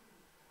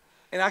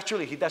 And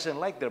actually, he doesn't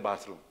like their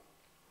bathroom.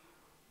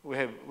 We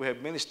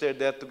have ministered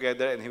there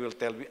together, and he will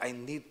tell me, I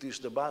need to use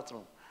the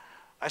bathroom.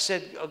 I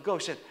said, I'll go.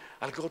 He said,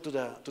 I'll go to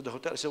the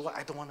hotel. I said, well,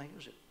 I don't want to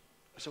use it.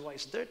 I said, why?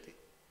 It's dirty.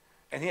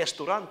 And he has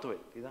to run to it,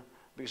 you know,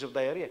 because of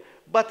diarrhea.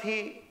 But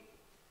he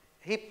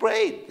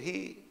prayed.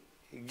 He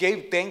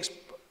gave thanks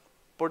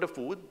for the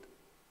food.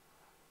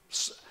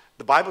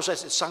 The Bible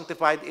says it's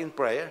sanctified in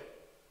prayer.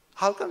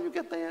 How come you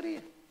get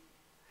diarrhea?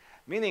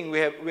 Meaning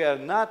we are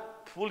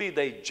not fully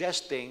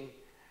digesting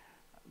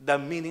the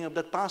meaning of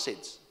that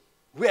passage.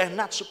 We are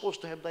not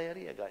supposed to have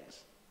diarrhea,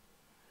 guys.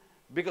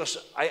 Because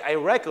I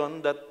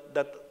reckon that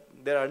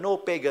there are no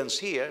pagans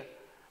here.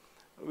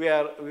 We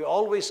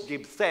always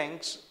give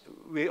thanks.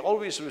 We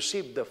always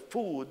receive the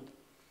food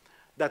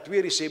that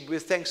we receive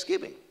with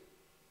thanksgiving.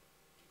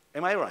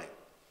 Am I right?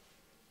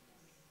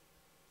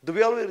 Do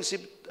we always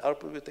receive our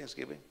food with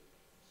thanksgiving?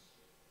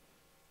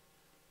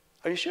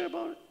 Are you sure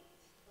about it?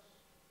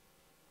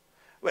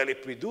 Well,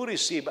 if we do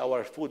receive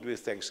our food with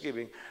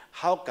thanksgiving,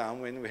 how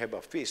come when we have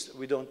a feast,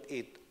 we don't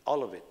eat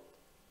all of it?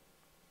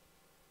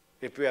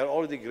 If we are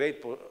already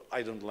grateful,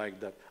 I don't like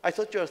that. I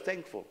thought you are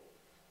thankful.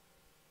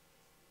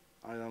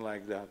 I don't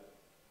like that.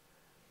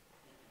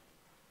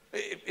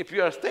 If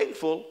you are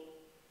thankful,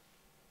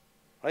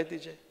 right,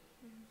 DJ?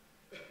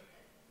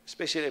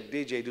 Especially if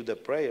DJ do the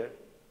prayer,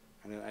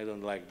 and then I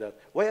don't like that.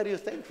 Why are you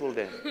thankful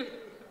then?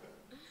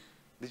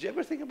 Did you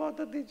ever think about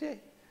that, DJ?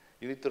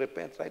 You need to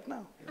repent right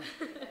now.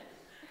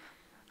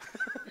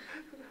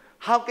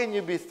 How can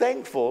you be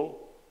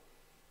thankful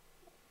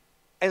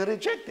and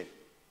reject it?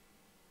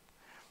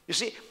 You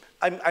see,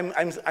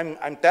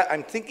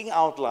 I'm thinking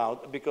out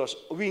loud because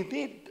we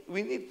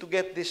need to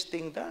get this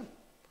thing done,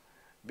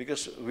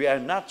 because we are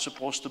not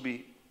supposed to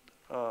be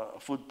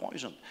food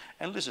poisoned.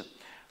 And listen,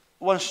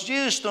 once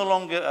Jesus is no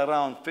longer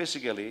around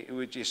physically,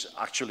 which is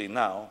actually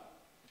now,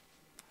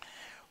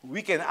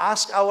 we can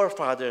ask our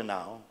Father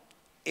now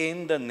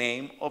in the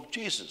name of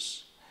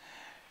Jesus.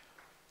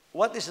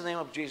 What is the name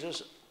of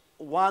Jesus?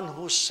 One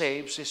who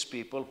saves his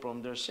people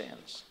from their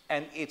sins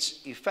and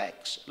its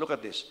effects. Look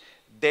at this.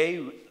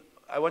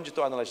 I want you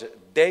to analyze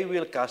it. They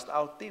will cast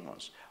out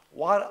demons.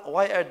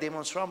 Why are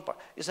demons rampant?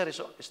 It's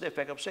the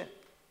effect of sin.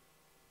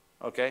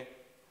 Okay?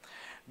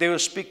 They will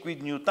speak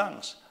with new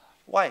tongues.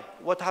 Why?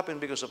 What happened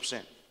because of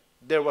sin?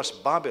 There was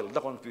Babel,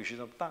 the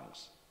confusion of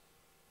tongues.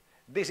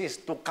 This is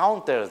to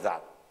counter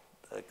that.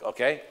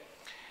 Okay?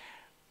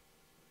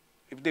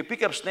 If they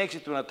pick up snakes,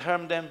 it will not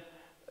harm them.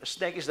 A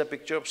snake is the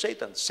picture of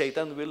Satan.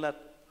 Satan will not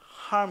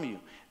harm you.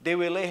 They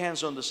will lay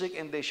hands on the sick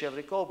and they shall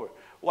recover.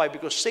 Why?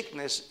 Because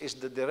sickness is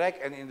the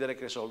direct and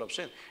indirect result of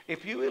sin.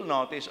 If you will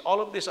notice, all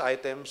of these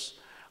items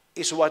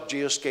is what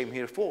Jesus came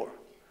here for.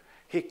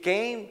 He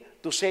came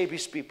to save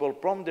his people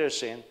from their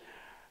sin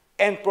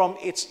and from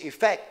its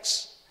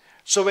effects.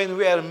 So when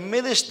we are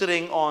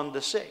ministering on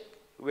the sick,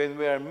 when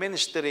we are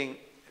ministering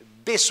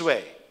this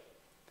way,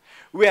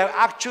 we are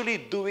actually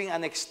doing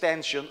an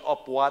extension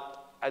of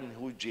what and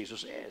who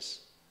Jesus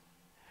is.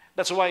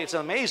 That's why it's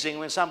amazing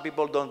when some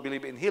people don't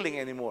believe in healing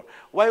anymore.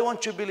 Why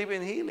won't you believe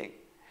in healing?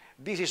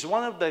 This is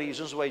one of the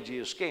reasons why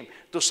Jesus came,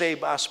 to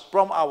save us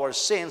from our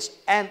sins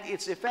and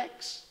its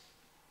effects.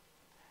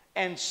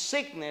 And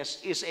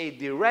sickness is a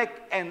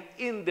direct and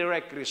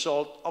indirect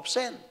result of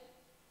sin.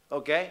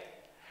 Okay?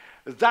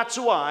 That's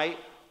why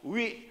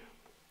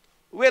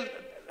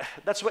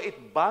that's why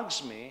it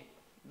bugs me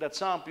that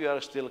some of you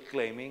are still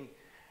claiming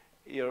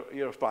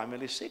your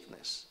family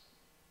sickness.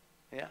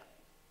 Yeah?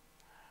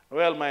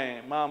 Well,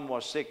 my mom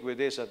was sick with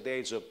this at the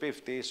age of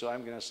 50, so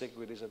I'm going to sick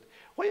with this.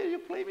 Why are you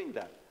claiming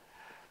that?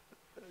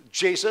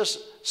 Jesus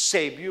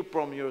saved you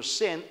from your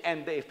sin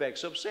and the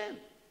effects of sin.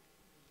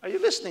 Are you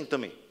listening to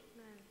me?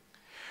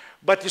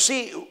 But you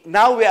see,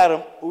 now we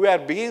are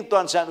beginning to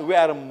understand, we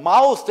are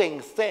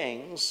mouthing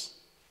things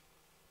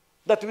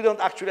that we don't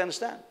actually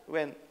understand.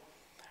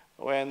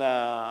 When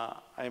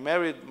I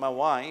married my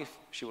wife,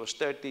 she was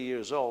 30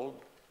 years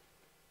old.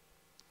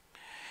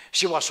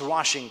 She was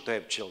rushing to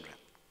have children.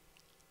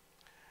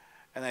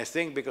 And I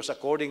think because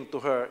according to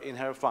her, in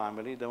her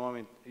family, the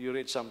moment you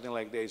reach something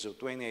like the age of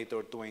 28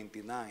 or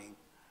 29,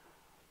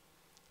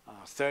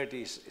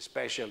 30s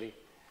especially,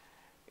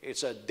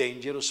 it's a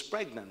dangerous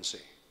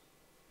pregnancy.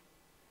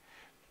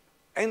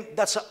 And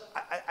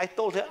I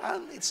told her,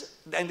 Anne,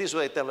 and this is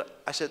what I tell her.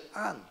 I said,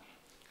 Anne,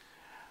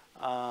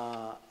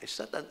 it's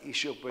not an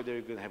issue of whether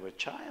you're going to have a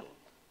child.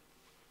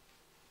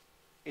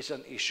 It's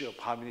an issue of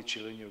how many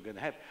children you're going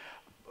to have.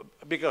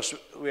 Because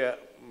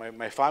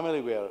my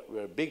family,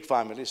 we're a big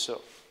family,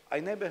 so I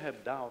never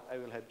have doubt I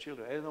will have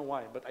children. I don't know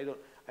why, but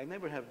I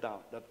never have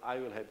doubt that I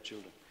will have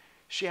children.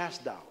 She has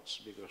doubts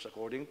because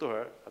according to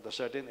her, at a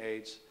certain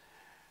age,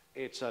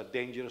 it's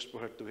dangerous for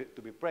her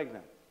to be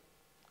pregnant.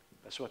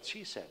 That's what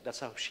she said. That's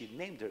how she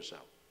named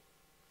herself.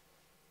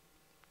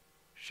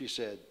 She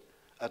said,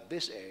 at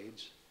this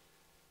age,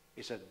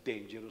 it's a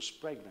dangerous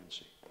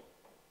pregnancy.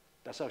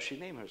 That's how she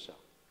named herself.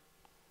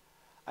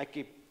 I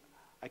keep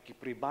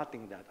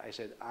rebutting that. I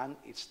said, Anne,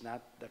 it's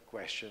not the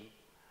question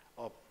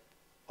of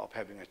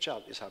having a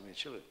child, it's how many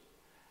children.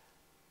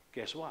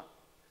 Guess what?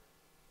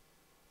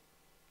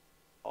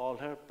 All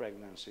her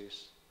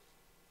pregnancies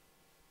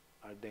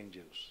are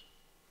dangerous.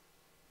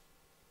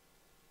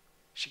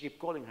 She kept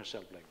calling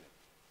herself like that.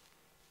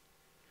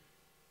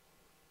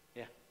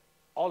 Yeah.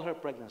 All her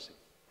pregnancy.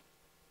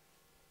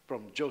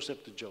 From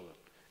Joseph to Joel.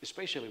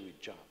 Especially with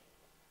John.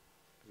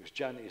 Because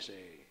John is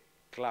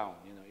a clown,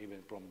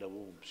 even from the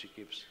womb. She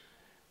keeps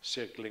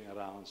circling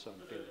around so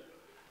until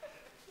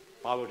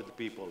power to the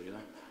people,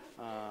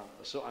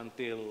 so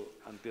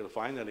until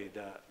finally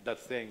that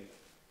thing,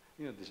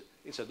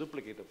 it's a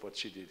duplicate of what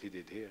he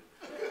did here.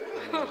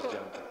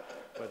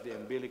 But the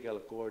umbilical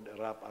cord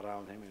wrapped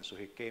around him, and so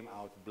he came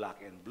out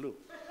black and blue.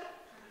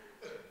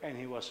 And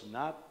he was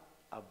not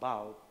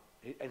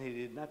and he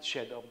did not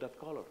shed off that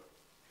color.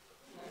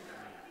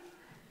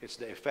 It's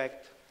the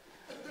effect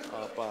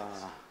of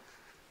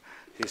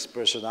his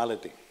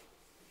personality.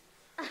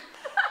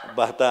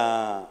 But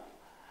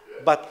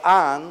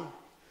Anne,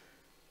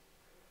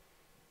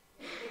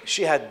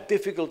 she had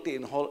difficulty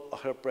in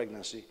her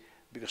pregnancy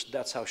because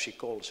that's how she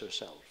calls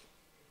herself.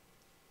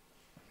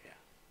 Yeah.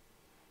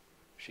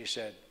 She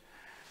said,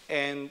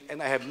 and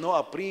I have no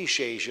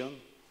appreciation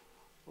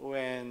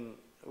when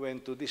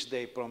to this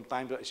day, from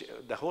time to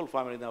the whole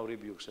family now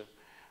rebukes her.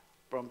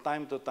 From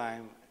time to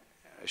time,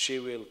 she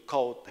will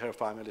quote her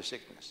family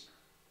sickness.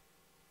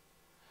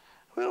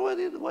 Well,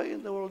 why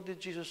in the world did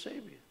Jesus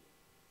save you?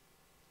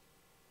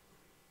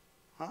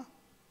 Huh?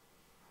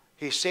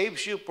 He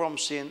saves you from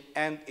sin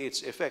and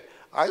its effect.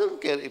 I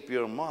don't care if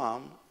your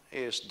mom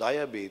is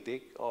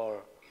diabetic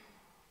or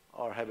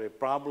have a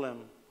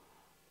problem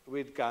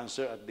with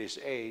cancer at this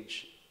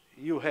age.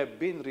 You have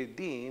been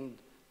redeemed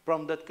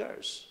from that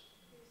curse.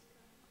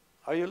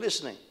 Are you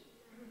listening?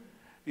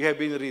 You have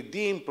been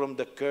redeemed from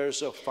the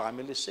curse of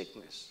family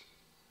sickness.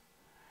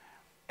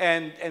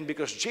 And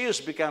because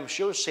Jesus becomes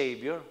your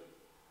Savior,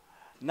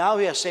 now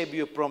He has saved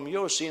you from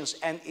your sins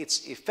and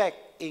its effect,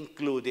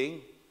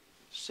 including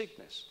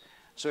sickness.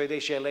 So they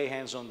shall lay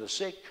hands on the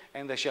sick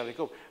and they shall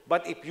recover.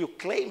 But if you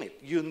claim it,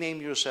 you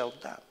name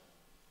yourself that.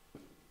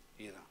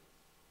 You know.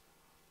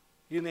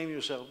 You name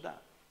yourself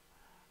that.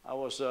 I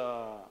was,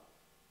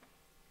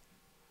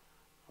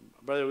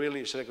 Brother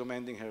Willie is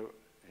recommending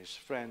his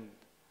friend,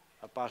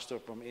 a pastor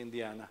from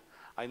Indiana.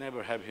 I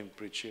never have him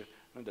preach here.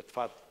 You know, that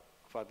fat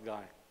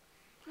guy.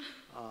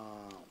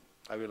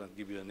 I will not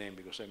give you a name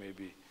because I may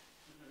be,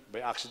 by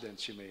accident,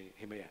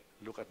 he may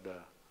look at the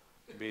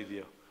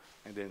video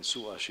and then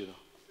sue us, you know.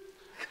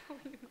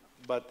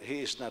 But he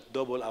is not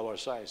double our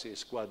size. He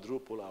is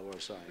quadruple our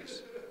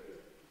size.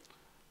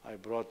 I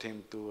brought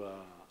him to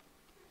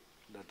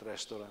that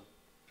restaurant,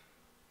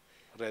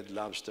 Red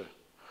Lobster.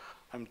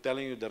 I'm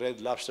telling you, the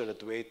Red Lobster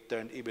that we ate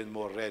turned even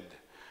more red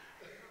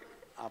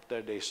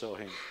after they saw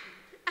him.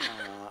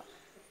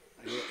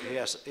 He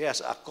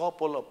has a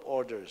couple of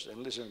orders,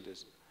 and listen to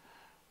this.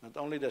 Not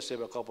only does he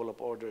have a couple of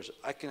orders,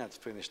 I cannot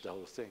finish the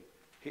whole thing.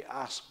 He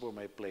asked for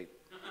my plate.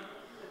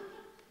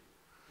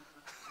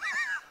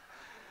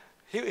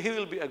 He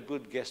will be a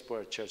good guest for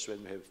our church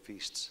when we have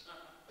feasts.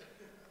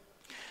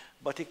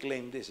 But he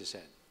claimed this,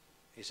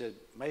 he said,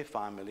 my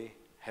family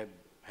have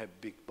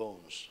big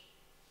bones.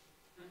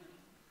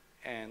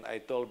 And I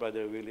told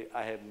Brother Willie,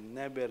 I have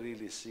never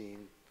really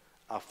seen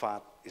a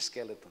fat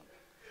skeleton.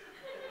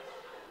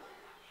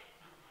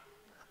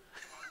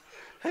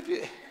 Have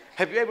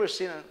you ever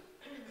seen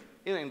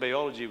in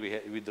biology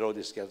we draw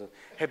this skeleton.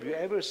 Have you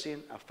ever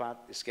seen a fat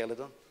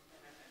skeleton?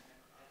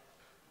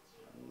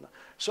 No.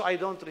 So I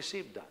don't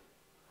receive that.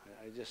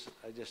 I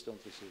just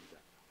don't receive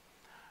that.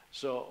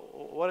 So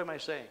what am I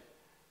saying?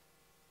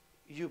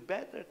 You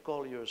better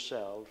call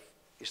yourself,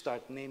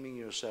 start naming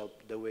yourself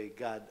the way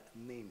God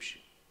names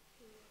you.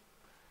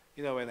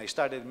 You know, when I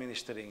started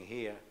ministering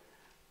here,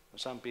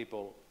 some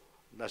people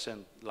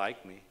doesn't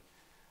like me.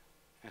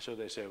 And so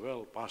they say,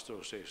 well, Pastor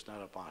Jose is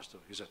not a pastor,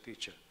 he's a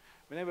teacher.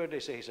 Whenever they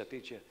say he's a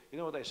teacher, you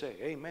know what I say?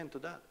 Amen to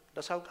that.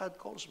 That's how God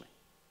calls me.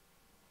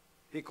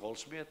 He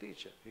calls me a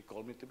teacher. He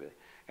called me to be.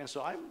 And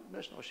so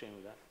there's no shame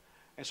in that.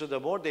 And so the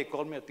more they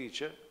call me a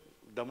teacher,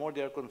 the more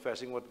they are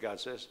confessing what God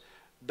says,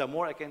 the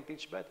more I can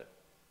teach better.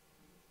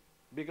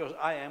 Because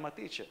I am a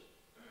teacher.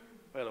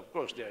 Well, of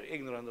course, they are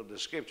ignorant of the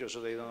scripture,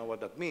 so they don't know what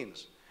that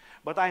means.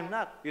 But I'm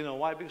not. You know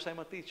why? Because I'm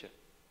a teacher.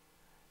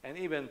 And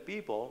even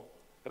people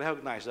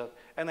recognize that.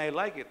 And I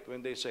like it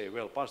when they say,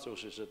 well, Pastor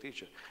is a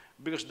teacher.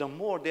 Because the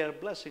more they are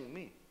blessing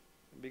me.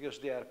 Because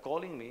they are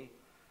calling me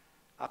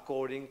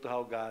according to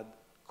how God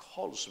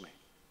calls me.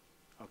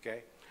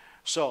 Okay?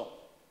 So,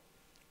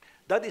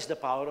 that is the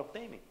power of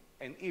naming.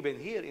 And even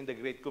here in the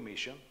Great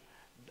Commission,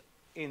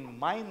 in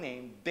my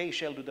name, they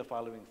shall do the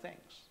following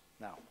things.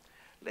 Now,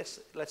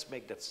 let's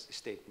make that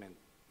statement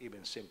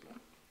even simpler.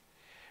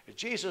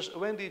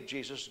 When did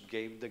Jesus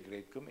give the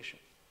Great Commission?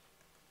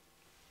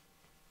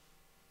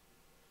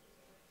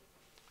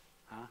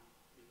 Huh?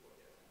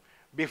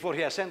 Before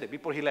he ascended,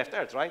 before he left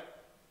earth, right?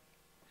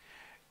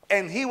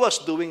 And he was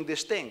doing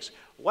these things.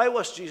 Why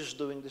was Jesus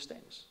doing these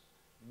things?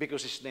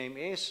 Because his name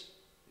is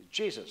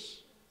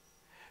Jesus.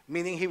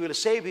 Meaning he will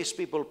save his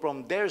people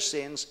from their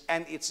sins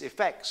and its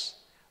effects.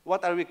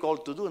 What are we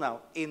called to do now?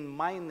 In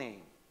my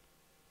name.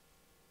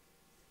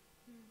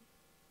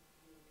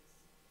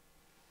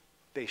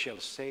 They shall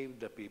save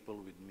the people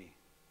with me.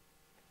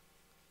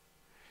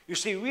 You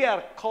see, we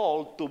are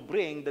called to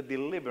bring the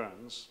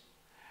deliverance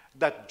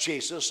that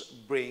Jesus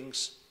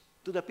brings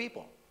to the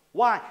people.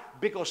 Why?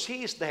 Because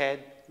he is the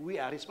head, we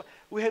are his body.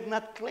 We have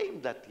not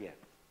claimed that yet.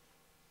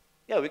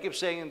 Yeah, we keep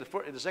saying in the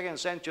 2nd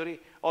century,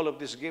 all of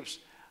these gifts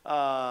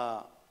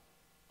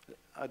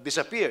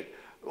disappeared.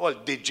 Well,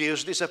 did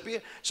Jesus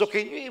disappear? So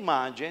can you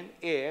imagine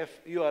if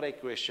you are a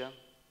Christian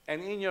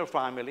and in your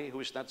family who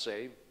is not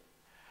saved,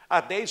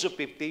 at the age of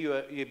 50,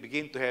 you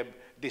begin to have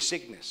this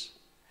sickness.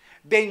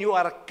 Then you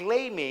are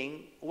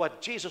claiming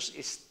what Jesus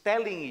is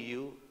telling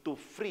you to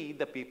free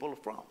the people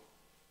from.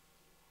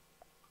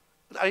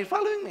 Are you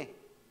following me?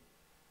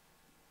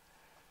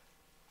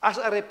 As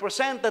a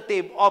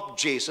representative of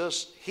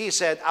Jesus, he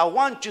said, I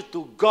want you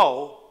to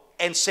go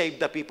and save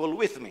the people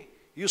with me,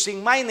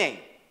 using my name.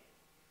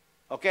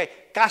 Okay?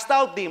 Cast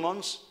out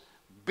demons,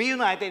 be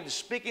united,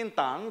 speak in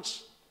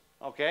tongues,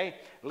 okay?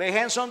 Lay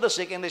hands on the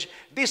sick, and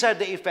these are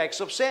the effects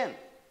of sin.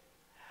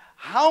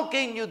 How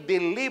can you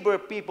deliver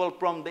people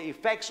from the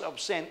effects of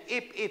sin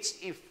if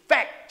its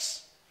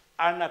effects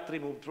are not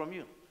removed from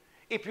you?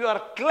 If you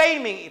are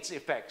claiming its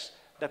effects,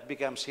 that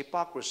becomes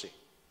hypocrisy.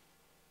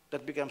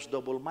 That becomes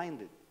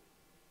double-minded.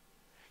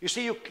 You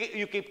see, you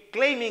keep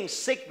claiming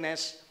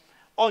sickness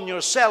on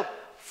yourself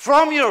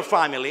from your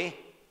family,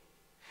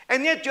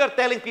 and yet you are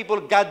telling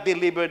people God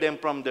delivered them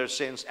from their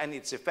sins and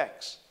its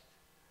effects.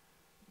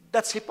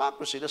 That's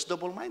hypocrisy. That's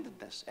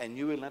double-mindedness. And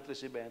you will not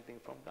receive anything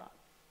from God.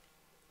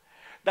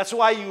 That's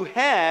why you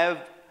have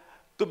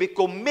to be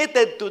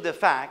committed to the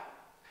fact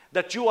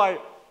that you are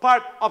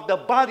part of the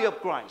body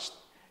of Christ.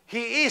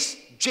 He is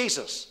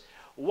Jesus,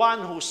 one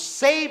who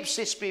saves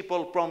his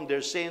people from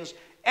their sins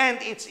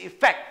and its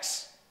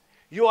effects.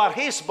 You are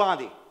his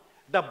body,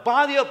 the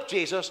body of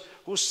Jesus,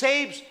 who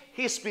saves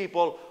his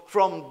people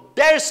from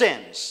their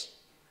sins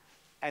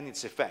and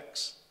its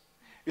effects.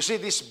 You see,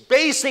 this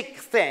basic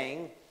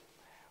thing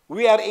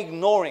we are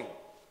ignoring.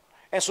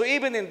 And so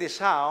even in this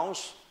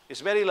house, it's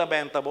very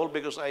lamentable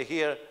because I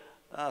hear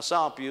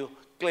some of you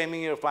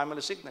claiming your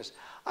family sickness.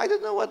 I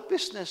don't know what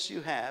business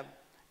you have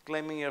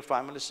claiming your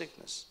family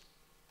sickness.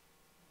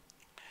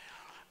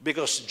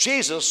 Because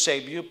Jesus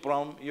saved you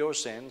from your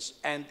sins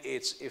and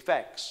its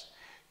effects.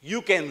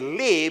 You can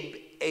live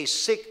a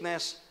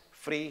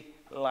sickness-free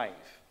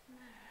life.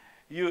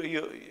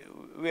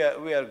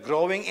 We are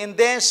growing in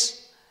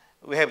this.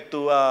 We have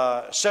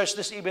to search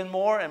this even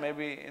more, and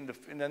maybe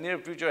in the near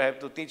future I have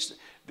to teach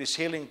this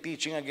healing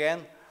teaching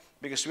again,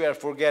 because we are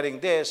forgetting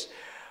this.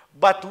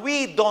 But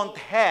we don't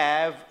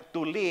have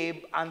to live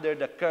under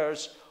the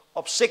curse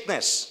of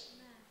sickness.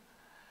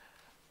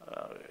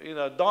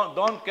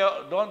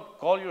 Don't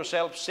call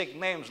yourself sick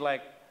names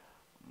like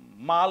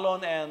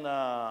Malon and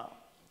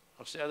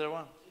what's the other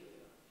one?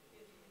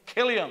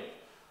 Killian,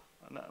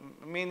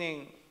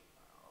 meaning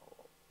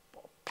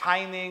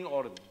pining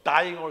or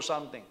dying or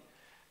something.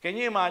 Can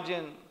you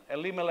imagine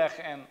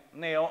Elimelech and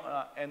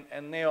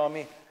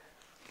Naomi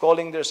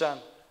calling their son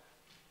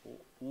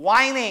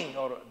whining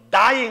or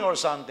dying or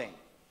something?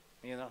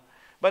 You know,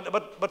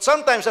 but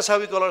sometimes that's how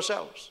we call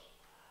ourselves.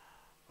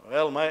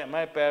 Well,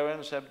 my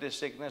parents have this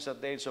sickness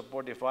at the age of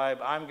 45.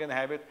 I'm going to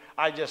have it.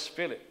 I just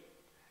feel it.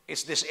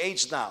 It's this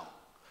age now.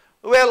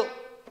 Well,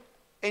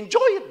 enjoy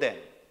it then.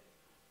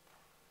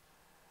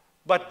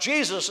 But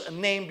Jesus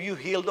named you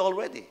healed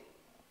already.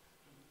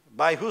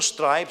 By whose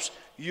stripes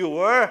you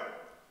were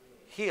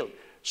healed.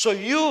 So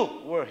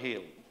you were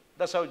healed.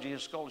 That's how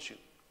Jesus calls you.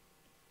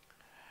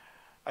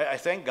 I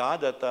thank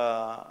God that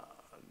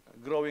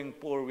growing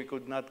poor, we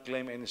could not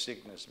claim any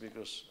sickness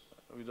because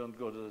we don't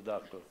go to the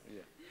doctor.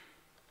 Yeah.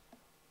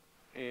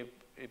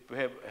 If we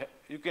have,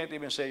 you can't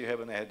even say you have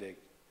a headache.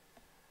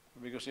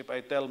 Because if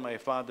I tell my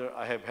father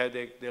I have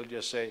headache, they'll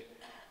just say,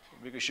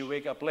 because you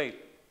wake up late,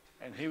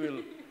 and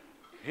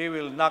he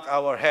will knock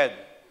our head.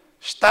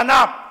 Stand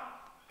up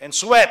and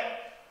sweat.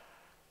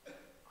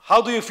 How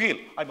do you feel?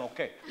 I'm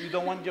okay. You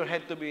don't want your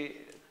head to be.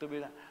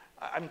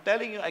 I'm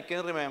telling you, I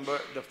can remember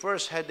the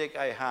first headache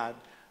I had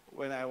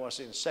when I was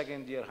in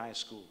second year high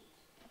school.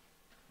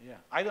 Yeah,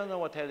 I don't know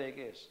what headache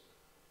is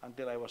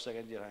until I was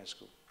second year high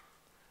school.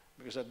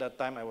 Because at that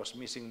time I was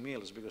missing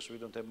meals because we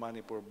don't have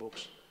money for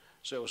books.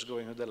 So I was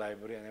going to the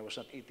library and I was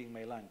not eating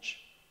my lunch.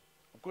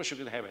 Of course you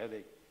can have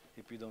headache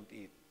if you don't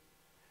eat.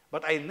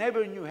 But I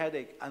never knew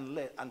headache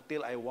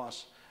until I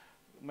was.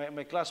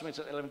 My classmates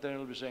at elementary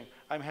will be saying,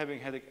 I'm having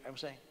headache. I'm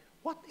saying,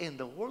 what in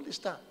the world is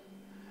that?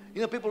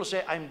 You know, people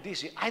say, I'm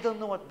dizzy. I don't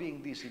know what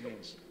being dizzy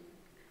means.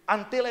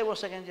 Until I was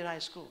second year high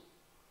school.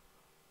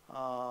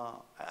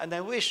 And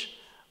I wish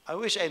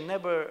I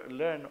never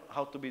learned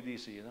how to be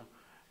dizzy, you know.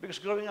 Because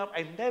growing up,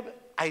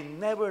 I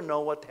never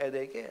know what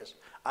headache is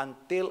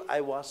until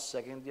I was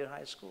second year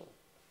high school.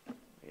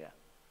 Yeah.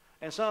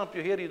 And some of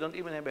you here, you don't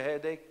even have a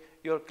headache.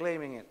 You're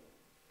claiming it.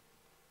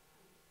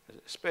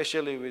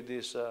 Especially with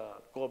this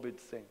COVID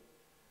thing.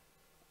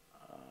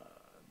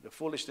 The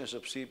foolishness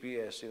of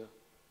CPS, you know.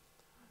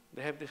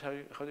 They have this, how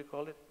do you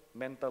call it?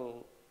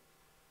 Mental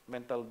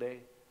day.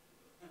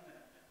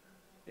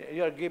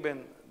 You are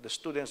given, the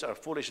students are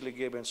foolishly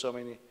given so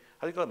many,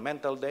 how do you call it?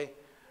 Mental day.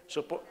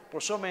 So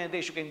for so many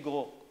days you can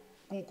go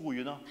cuckoo,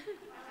 you know.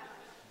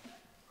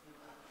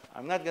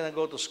 I'm not going to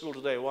go to school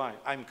today. Why?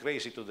 I'm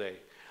crazy today.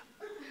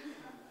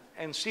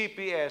 And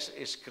CPS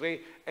is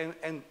crazy,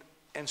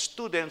 and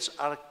students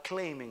are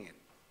claiming it.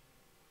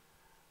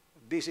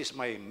 This is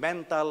my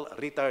mental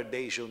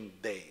retardation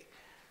day.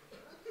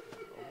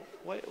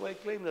 Why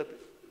claim that?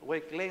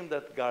 Why claim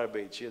that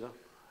garbage, you know?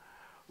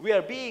 We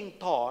are being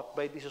taught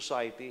by this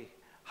society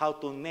how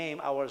to name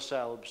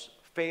ourselves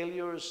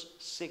failures,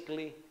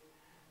 sickly,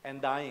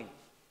 and dying.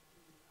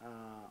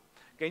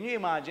 Can you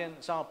imagine?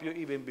 Some of you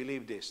even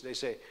believe this. They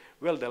say,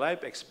 well, the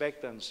life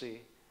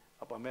expectancy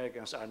of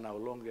Americans are now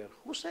longer.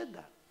 Who said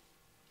that?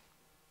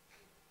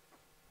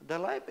 the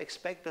life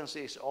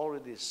expectancy is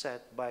already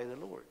set by the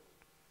Lord,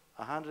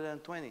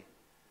 120.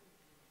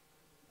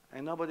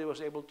 And nobody was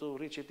able to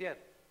reach it yet.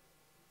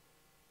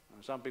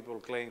 Some people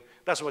claim,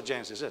 that's what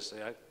Genesis says,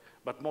 right?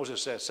 But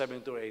Moses says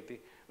 70 or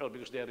 80. Well,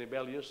 because they are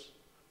rebellious.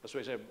 That's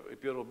why he said,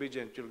 if you're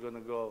obedient, you're going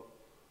to go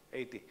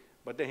 80.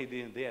 But then he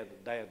didn't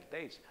die at the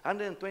age.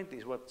 120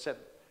 is what's set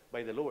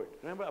by the Lord.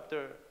 Remember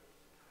after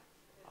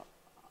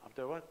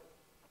what?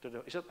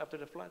 Is that after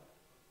the flood?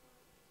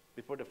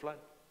 Before the flood?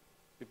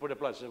 Before the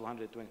flood, it said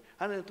 120.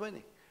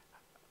 120.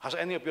 Has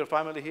any of your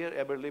family here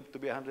ever lived to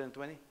be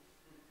 120?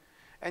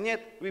 And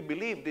yet, we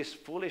believe these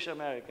foolish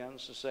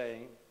Americans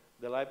saying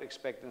the life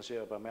expectancy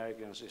of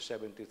Americans is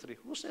 73.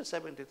 Who said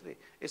 73?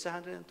 It's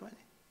 120.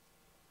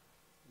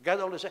 God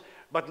always said.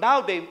 But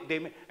now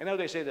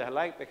they say the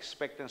life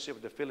expectancy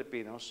of the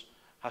Filipinos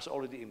has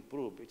already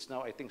improved. It's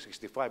now, I think,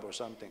 65 or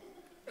something.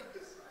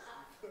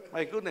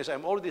 My goodness,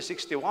 I'm already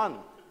 61.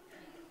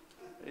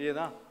 You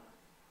know?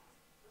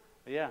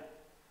 Yeah.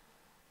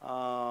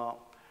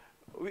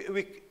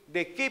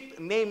 They keep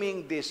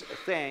naming these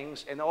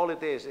things, and all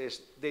it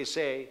is they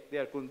say they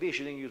are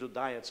conditioning you to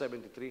die at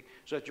 73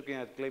 so that you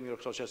cannot claim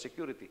your Social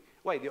Security.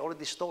 Why? They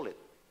already stole it.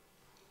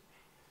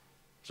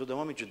 So the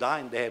moment you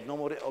die, they have no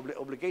more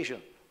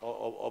obligation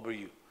over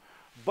you.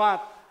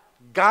 But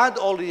God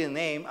already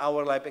named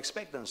our life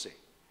expectancy.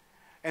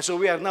 And so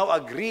we are now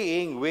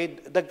agreeing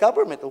with the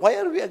government. Why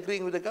are we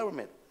agreeing with the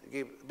government?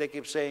 They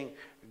keep saying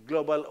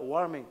global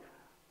warming.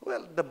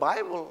 Well, the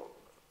Bible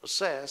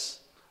says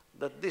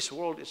that this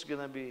world is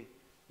going to be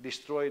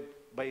destroyed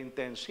by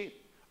intense heat.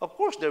 Of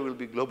course there will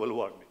be global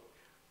warming.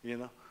 You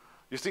know?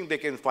 You think they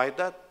can fight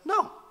that?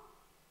 No.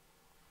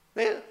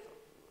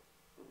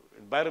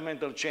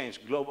 Environmental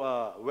change,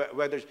 global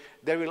weather,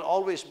 there will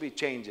always be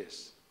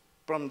changes.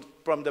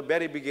 From the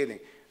very beginning,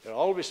 there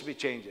will always be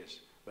changes.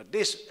 But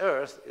this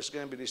earth is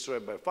going to be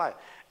destroyed by fire.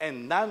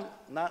 And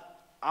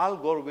Al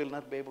Gore will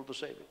not be able to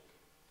save it.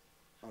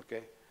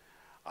 Okay?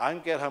 I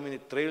don't care how many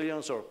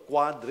trillions or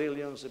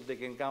quadrillions, if they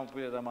can count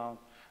with that amount,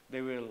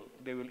 they will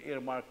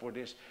earmark for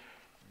this.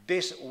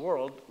 This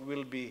world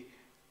will be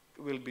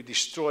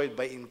destroyed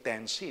by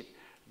intense heat.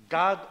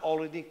 God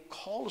already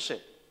calls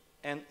it,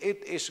 and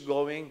it is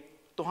going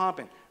to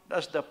happen.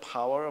 That's the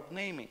power of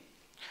naming.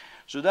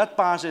 So that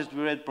passage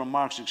we read from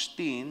Mark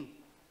 16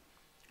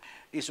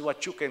 is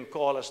what you can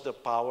call as the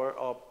power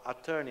of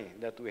attorney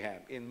that we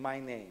have in my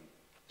name.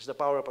 It's the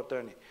power of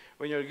attorney.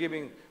 When you're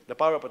giving the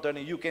power of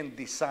attorney, you can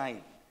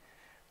decide.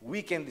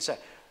 We can decide.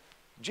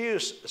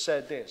 Jesus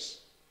said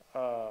this.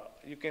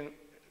 In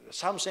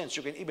some sense,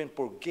 you can even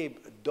forgive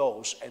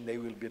those and they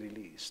will be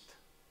released.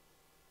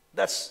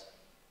 That's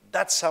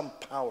some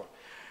power.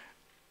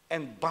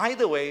 And by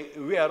the way,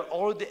 we are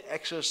already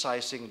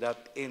exercising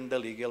that in the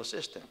legal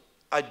system.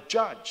 A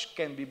judge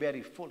can be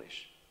very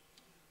foolish,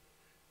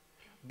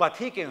 but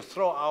he can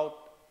throw out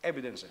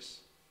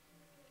evidences.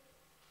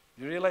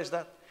 You realize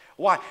that?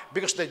 Why?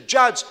 Because the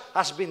judge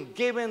has been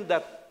given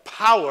that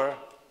power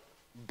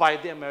by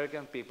the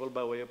American people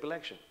by way of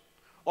election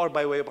or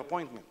by way of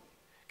appointment.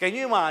 Can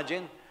you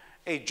imagine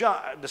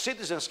the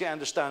citizens can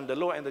understand the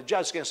law and the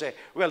judge can say,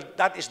 well,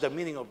 that is the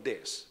meaning of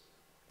this.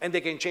 And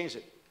they can change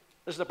it.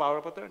 That's the power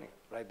of attorney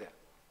right there.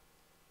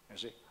 You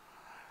see?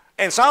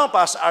 And some of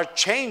us are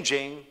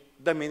changing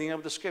the meaning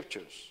of the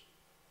scriptures.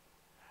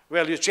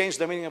 Well, you change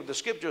the meaning of the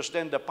scriptures,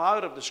 then the power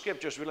of the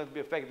scriptures will not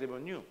be effective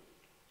on you.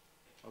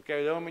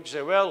 Okay, the moment you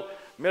say, well,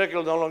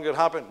 miracle no longer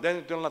happen, then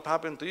it will not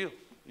happen to you.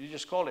 You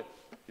just call it.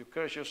 You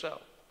curse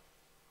yourself.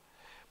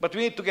 But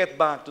we need to get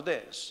back to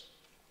this.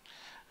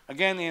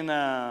 Again,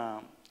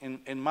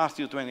 in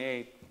Matthew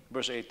 28,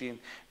 verse 18,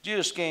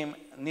 Jesus came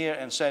near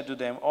and said to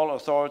them, all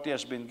authority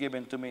has been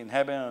given to me in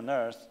heaven and on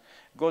earth.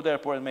 Go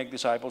therefore and make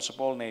disciples of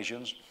all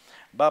nations,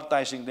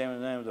 baptizing them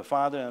in the name of the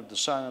Father and of the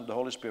Son and of the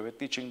Holy Spirit,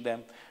 teaching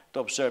them to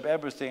observe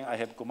everything I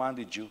have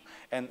commanded you.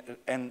 And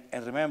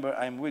remember,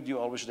 I am with you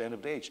always to the end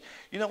of the age.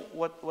 You know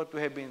what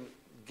we have been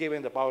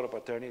given the power of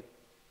attorney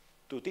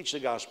to teach the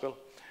gospel.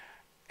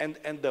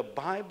 And the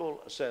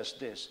Bible says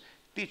this,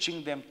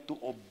 teaching them to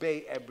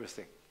obey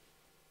everything.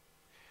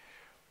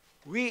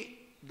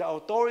 The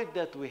authority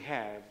that we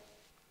have,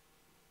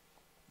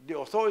 the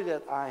authority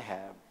that I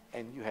have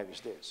and you have is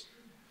this,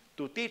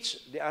 to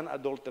teach the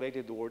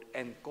unadulterated word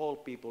and call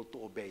people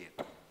to obey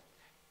it.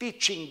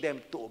 Teaching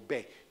them to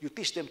obey. You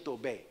teach them to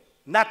obey,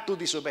 not to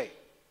disobey.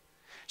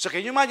 So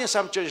can you imagine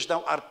some churches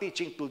now are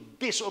teaching to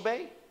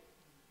disobey?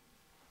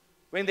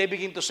 When they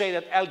begin to say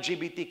that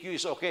LGBTQ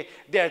is okay,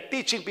 they are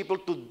teaching people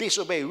to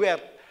disobey. Where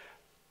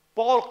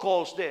Paul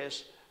calls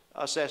this,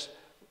 says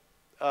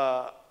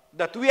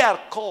that we are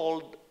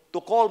called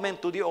to call men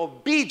to the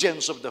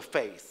obedience of the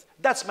faith.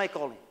 That's my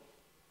calling.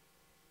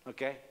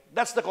 Okay?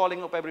 That's the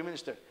calling of every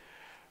minister.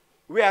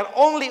 We are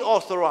only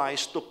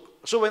authorized to,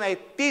 so when I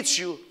teach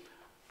you,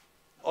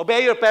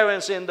 obey your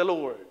parents in the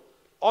Lord,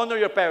 honor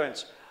your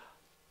parents,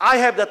 I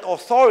have that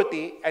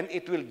authority and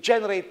it will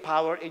generate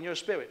power in your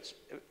spirits.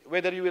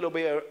 Whether you will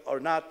obey or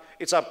not,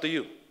 it's up to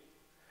you.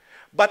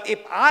 But if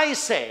I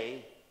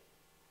say,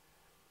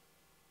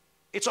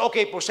 it's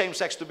okay for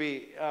same-sex to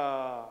be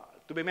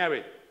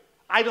married.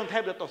 I don't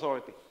have that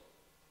authority.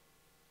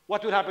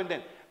 What will happen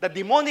then? The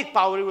demonic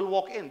power will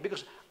walk in,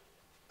 because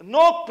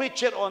no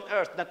preacher on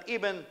earth, not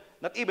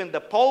even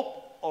the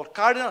Pope or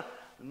Cardinal,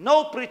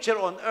 no preacher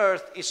on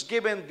earth is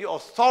given the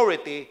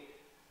authority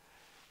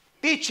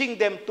teaching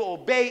them to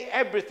obey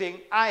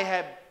everything I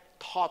have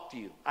taught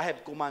you, I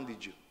have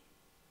commanded you.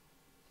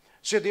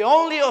 So the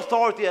only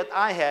authority that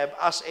I have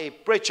as a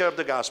preacher of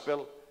the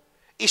gospel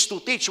is to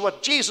teach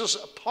what Jesus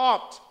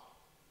taught.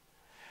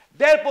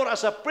 Therefore,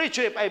 as a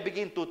preacher, if I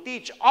begin to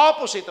teach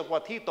opposite of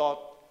what he taught,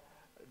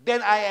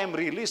 then I am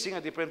releasing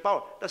a different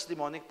power. That's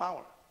demonic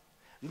power,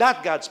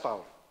 not God's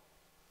power.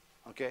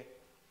 Okay?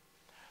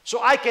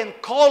 So I can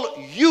call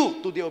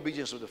you to the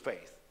obedience of the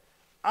faith.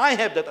 I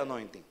have that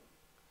anointing.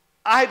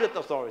 I have that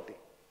authority.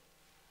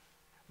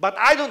 But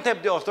I don't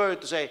have the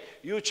authority to say,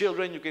 you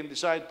children, you can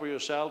decide for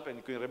yourself and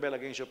you can rebel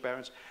against your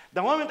parents.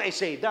 The moment I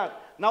say that,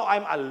 now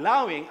I'm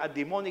allowing a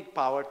demonic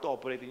power to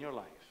operate in your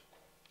life,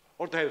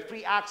 or to have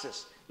free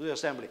access to the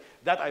assembly.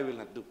 That I will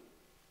not do.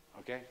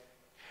 Okay?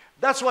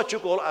 That's what you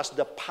call as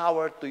the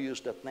power to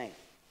use that name.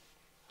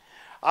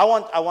 I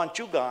want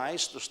you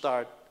guys to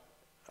start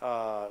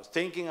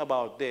thinking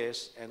about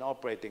this and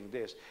operating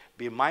this.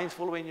 Be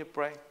mindful when you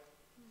pray.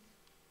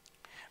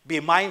 Be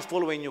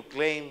mindful when you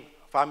claim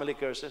family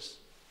curses,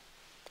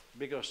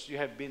 because you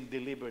have been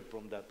delivered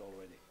from that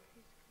already.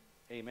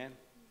 Amen?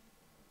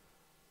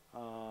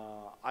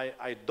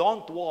 I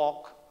don't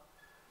walk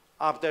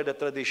after the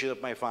tradition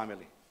of my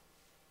family.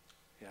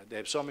 Yeah, they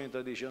have so many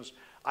traditions.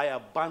 I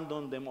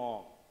abandon them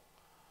all.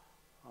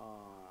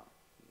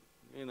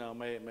 You know,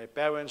 my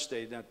parents,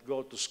 they did not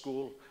go to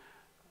school.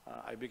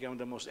 I became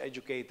the most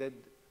educated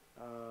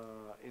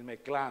in my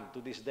clan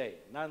to this day.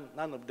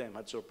 None of them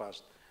had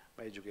surpassed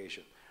my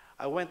education.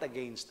 I went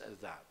against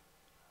that.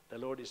 The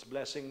Lord is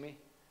blessing me.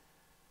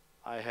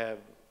 I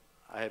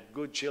have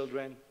good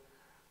children.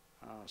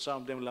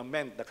 Some of them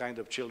lament the kind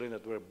of children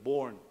that were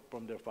born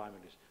from their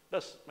families.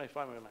 That's my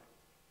family life.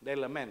 They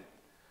lament.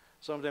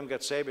 Some of them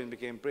got saved and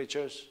became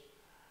preachers.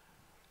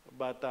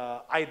 But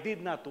I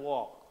did not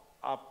walk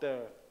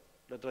after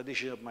the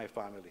tradition of my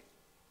family.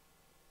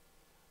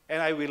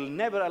 And I will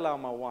never allow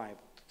my wife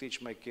to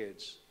teach my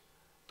kids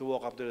to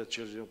walk after the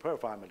children of her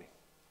family.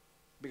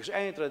 Because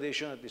any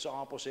tradition that is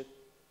opposite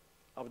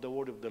of the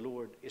word of the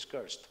Lord is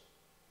cursed.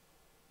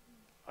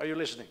 Are you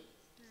listening?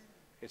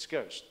 It's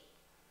cursed.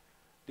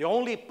 The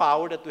only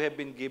power that we have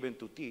been given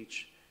to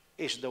teach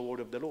is the word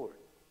of the Lord,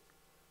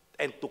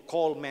 and to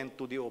call men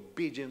to the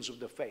obedience of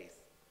the faith.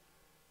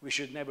 We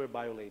should never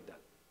violate that.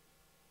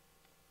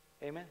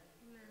 Amen?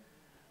 Amen.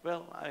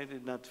 Well, I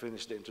did not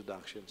finish the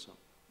introduction, so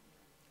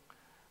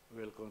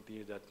we'll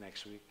continue that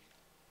next week.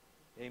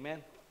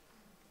 Amen?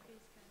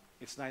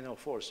 It's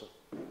 9:04, so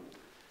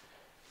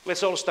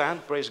let's all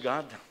stand. Praise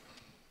God.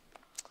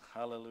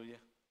 Hallelujah.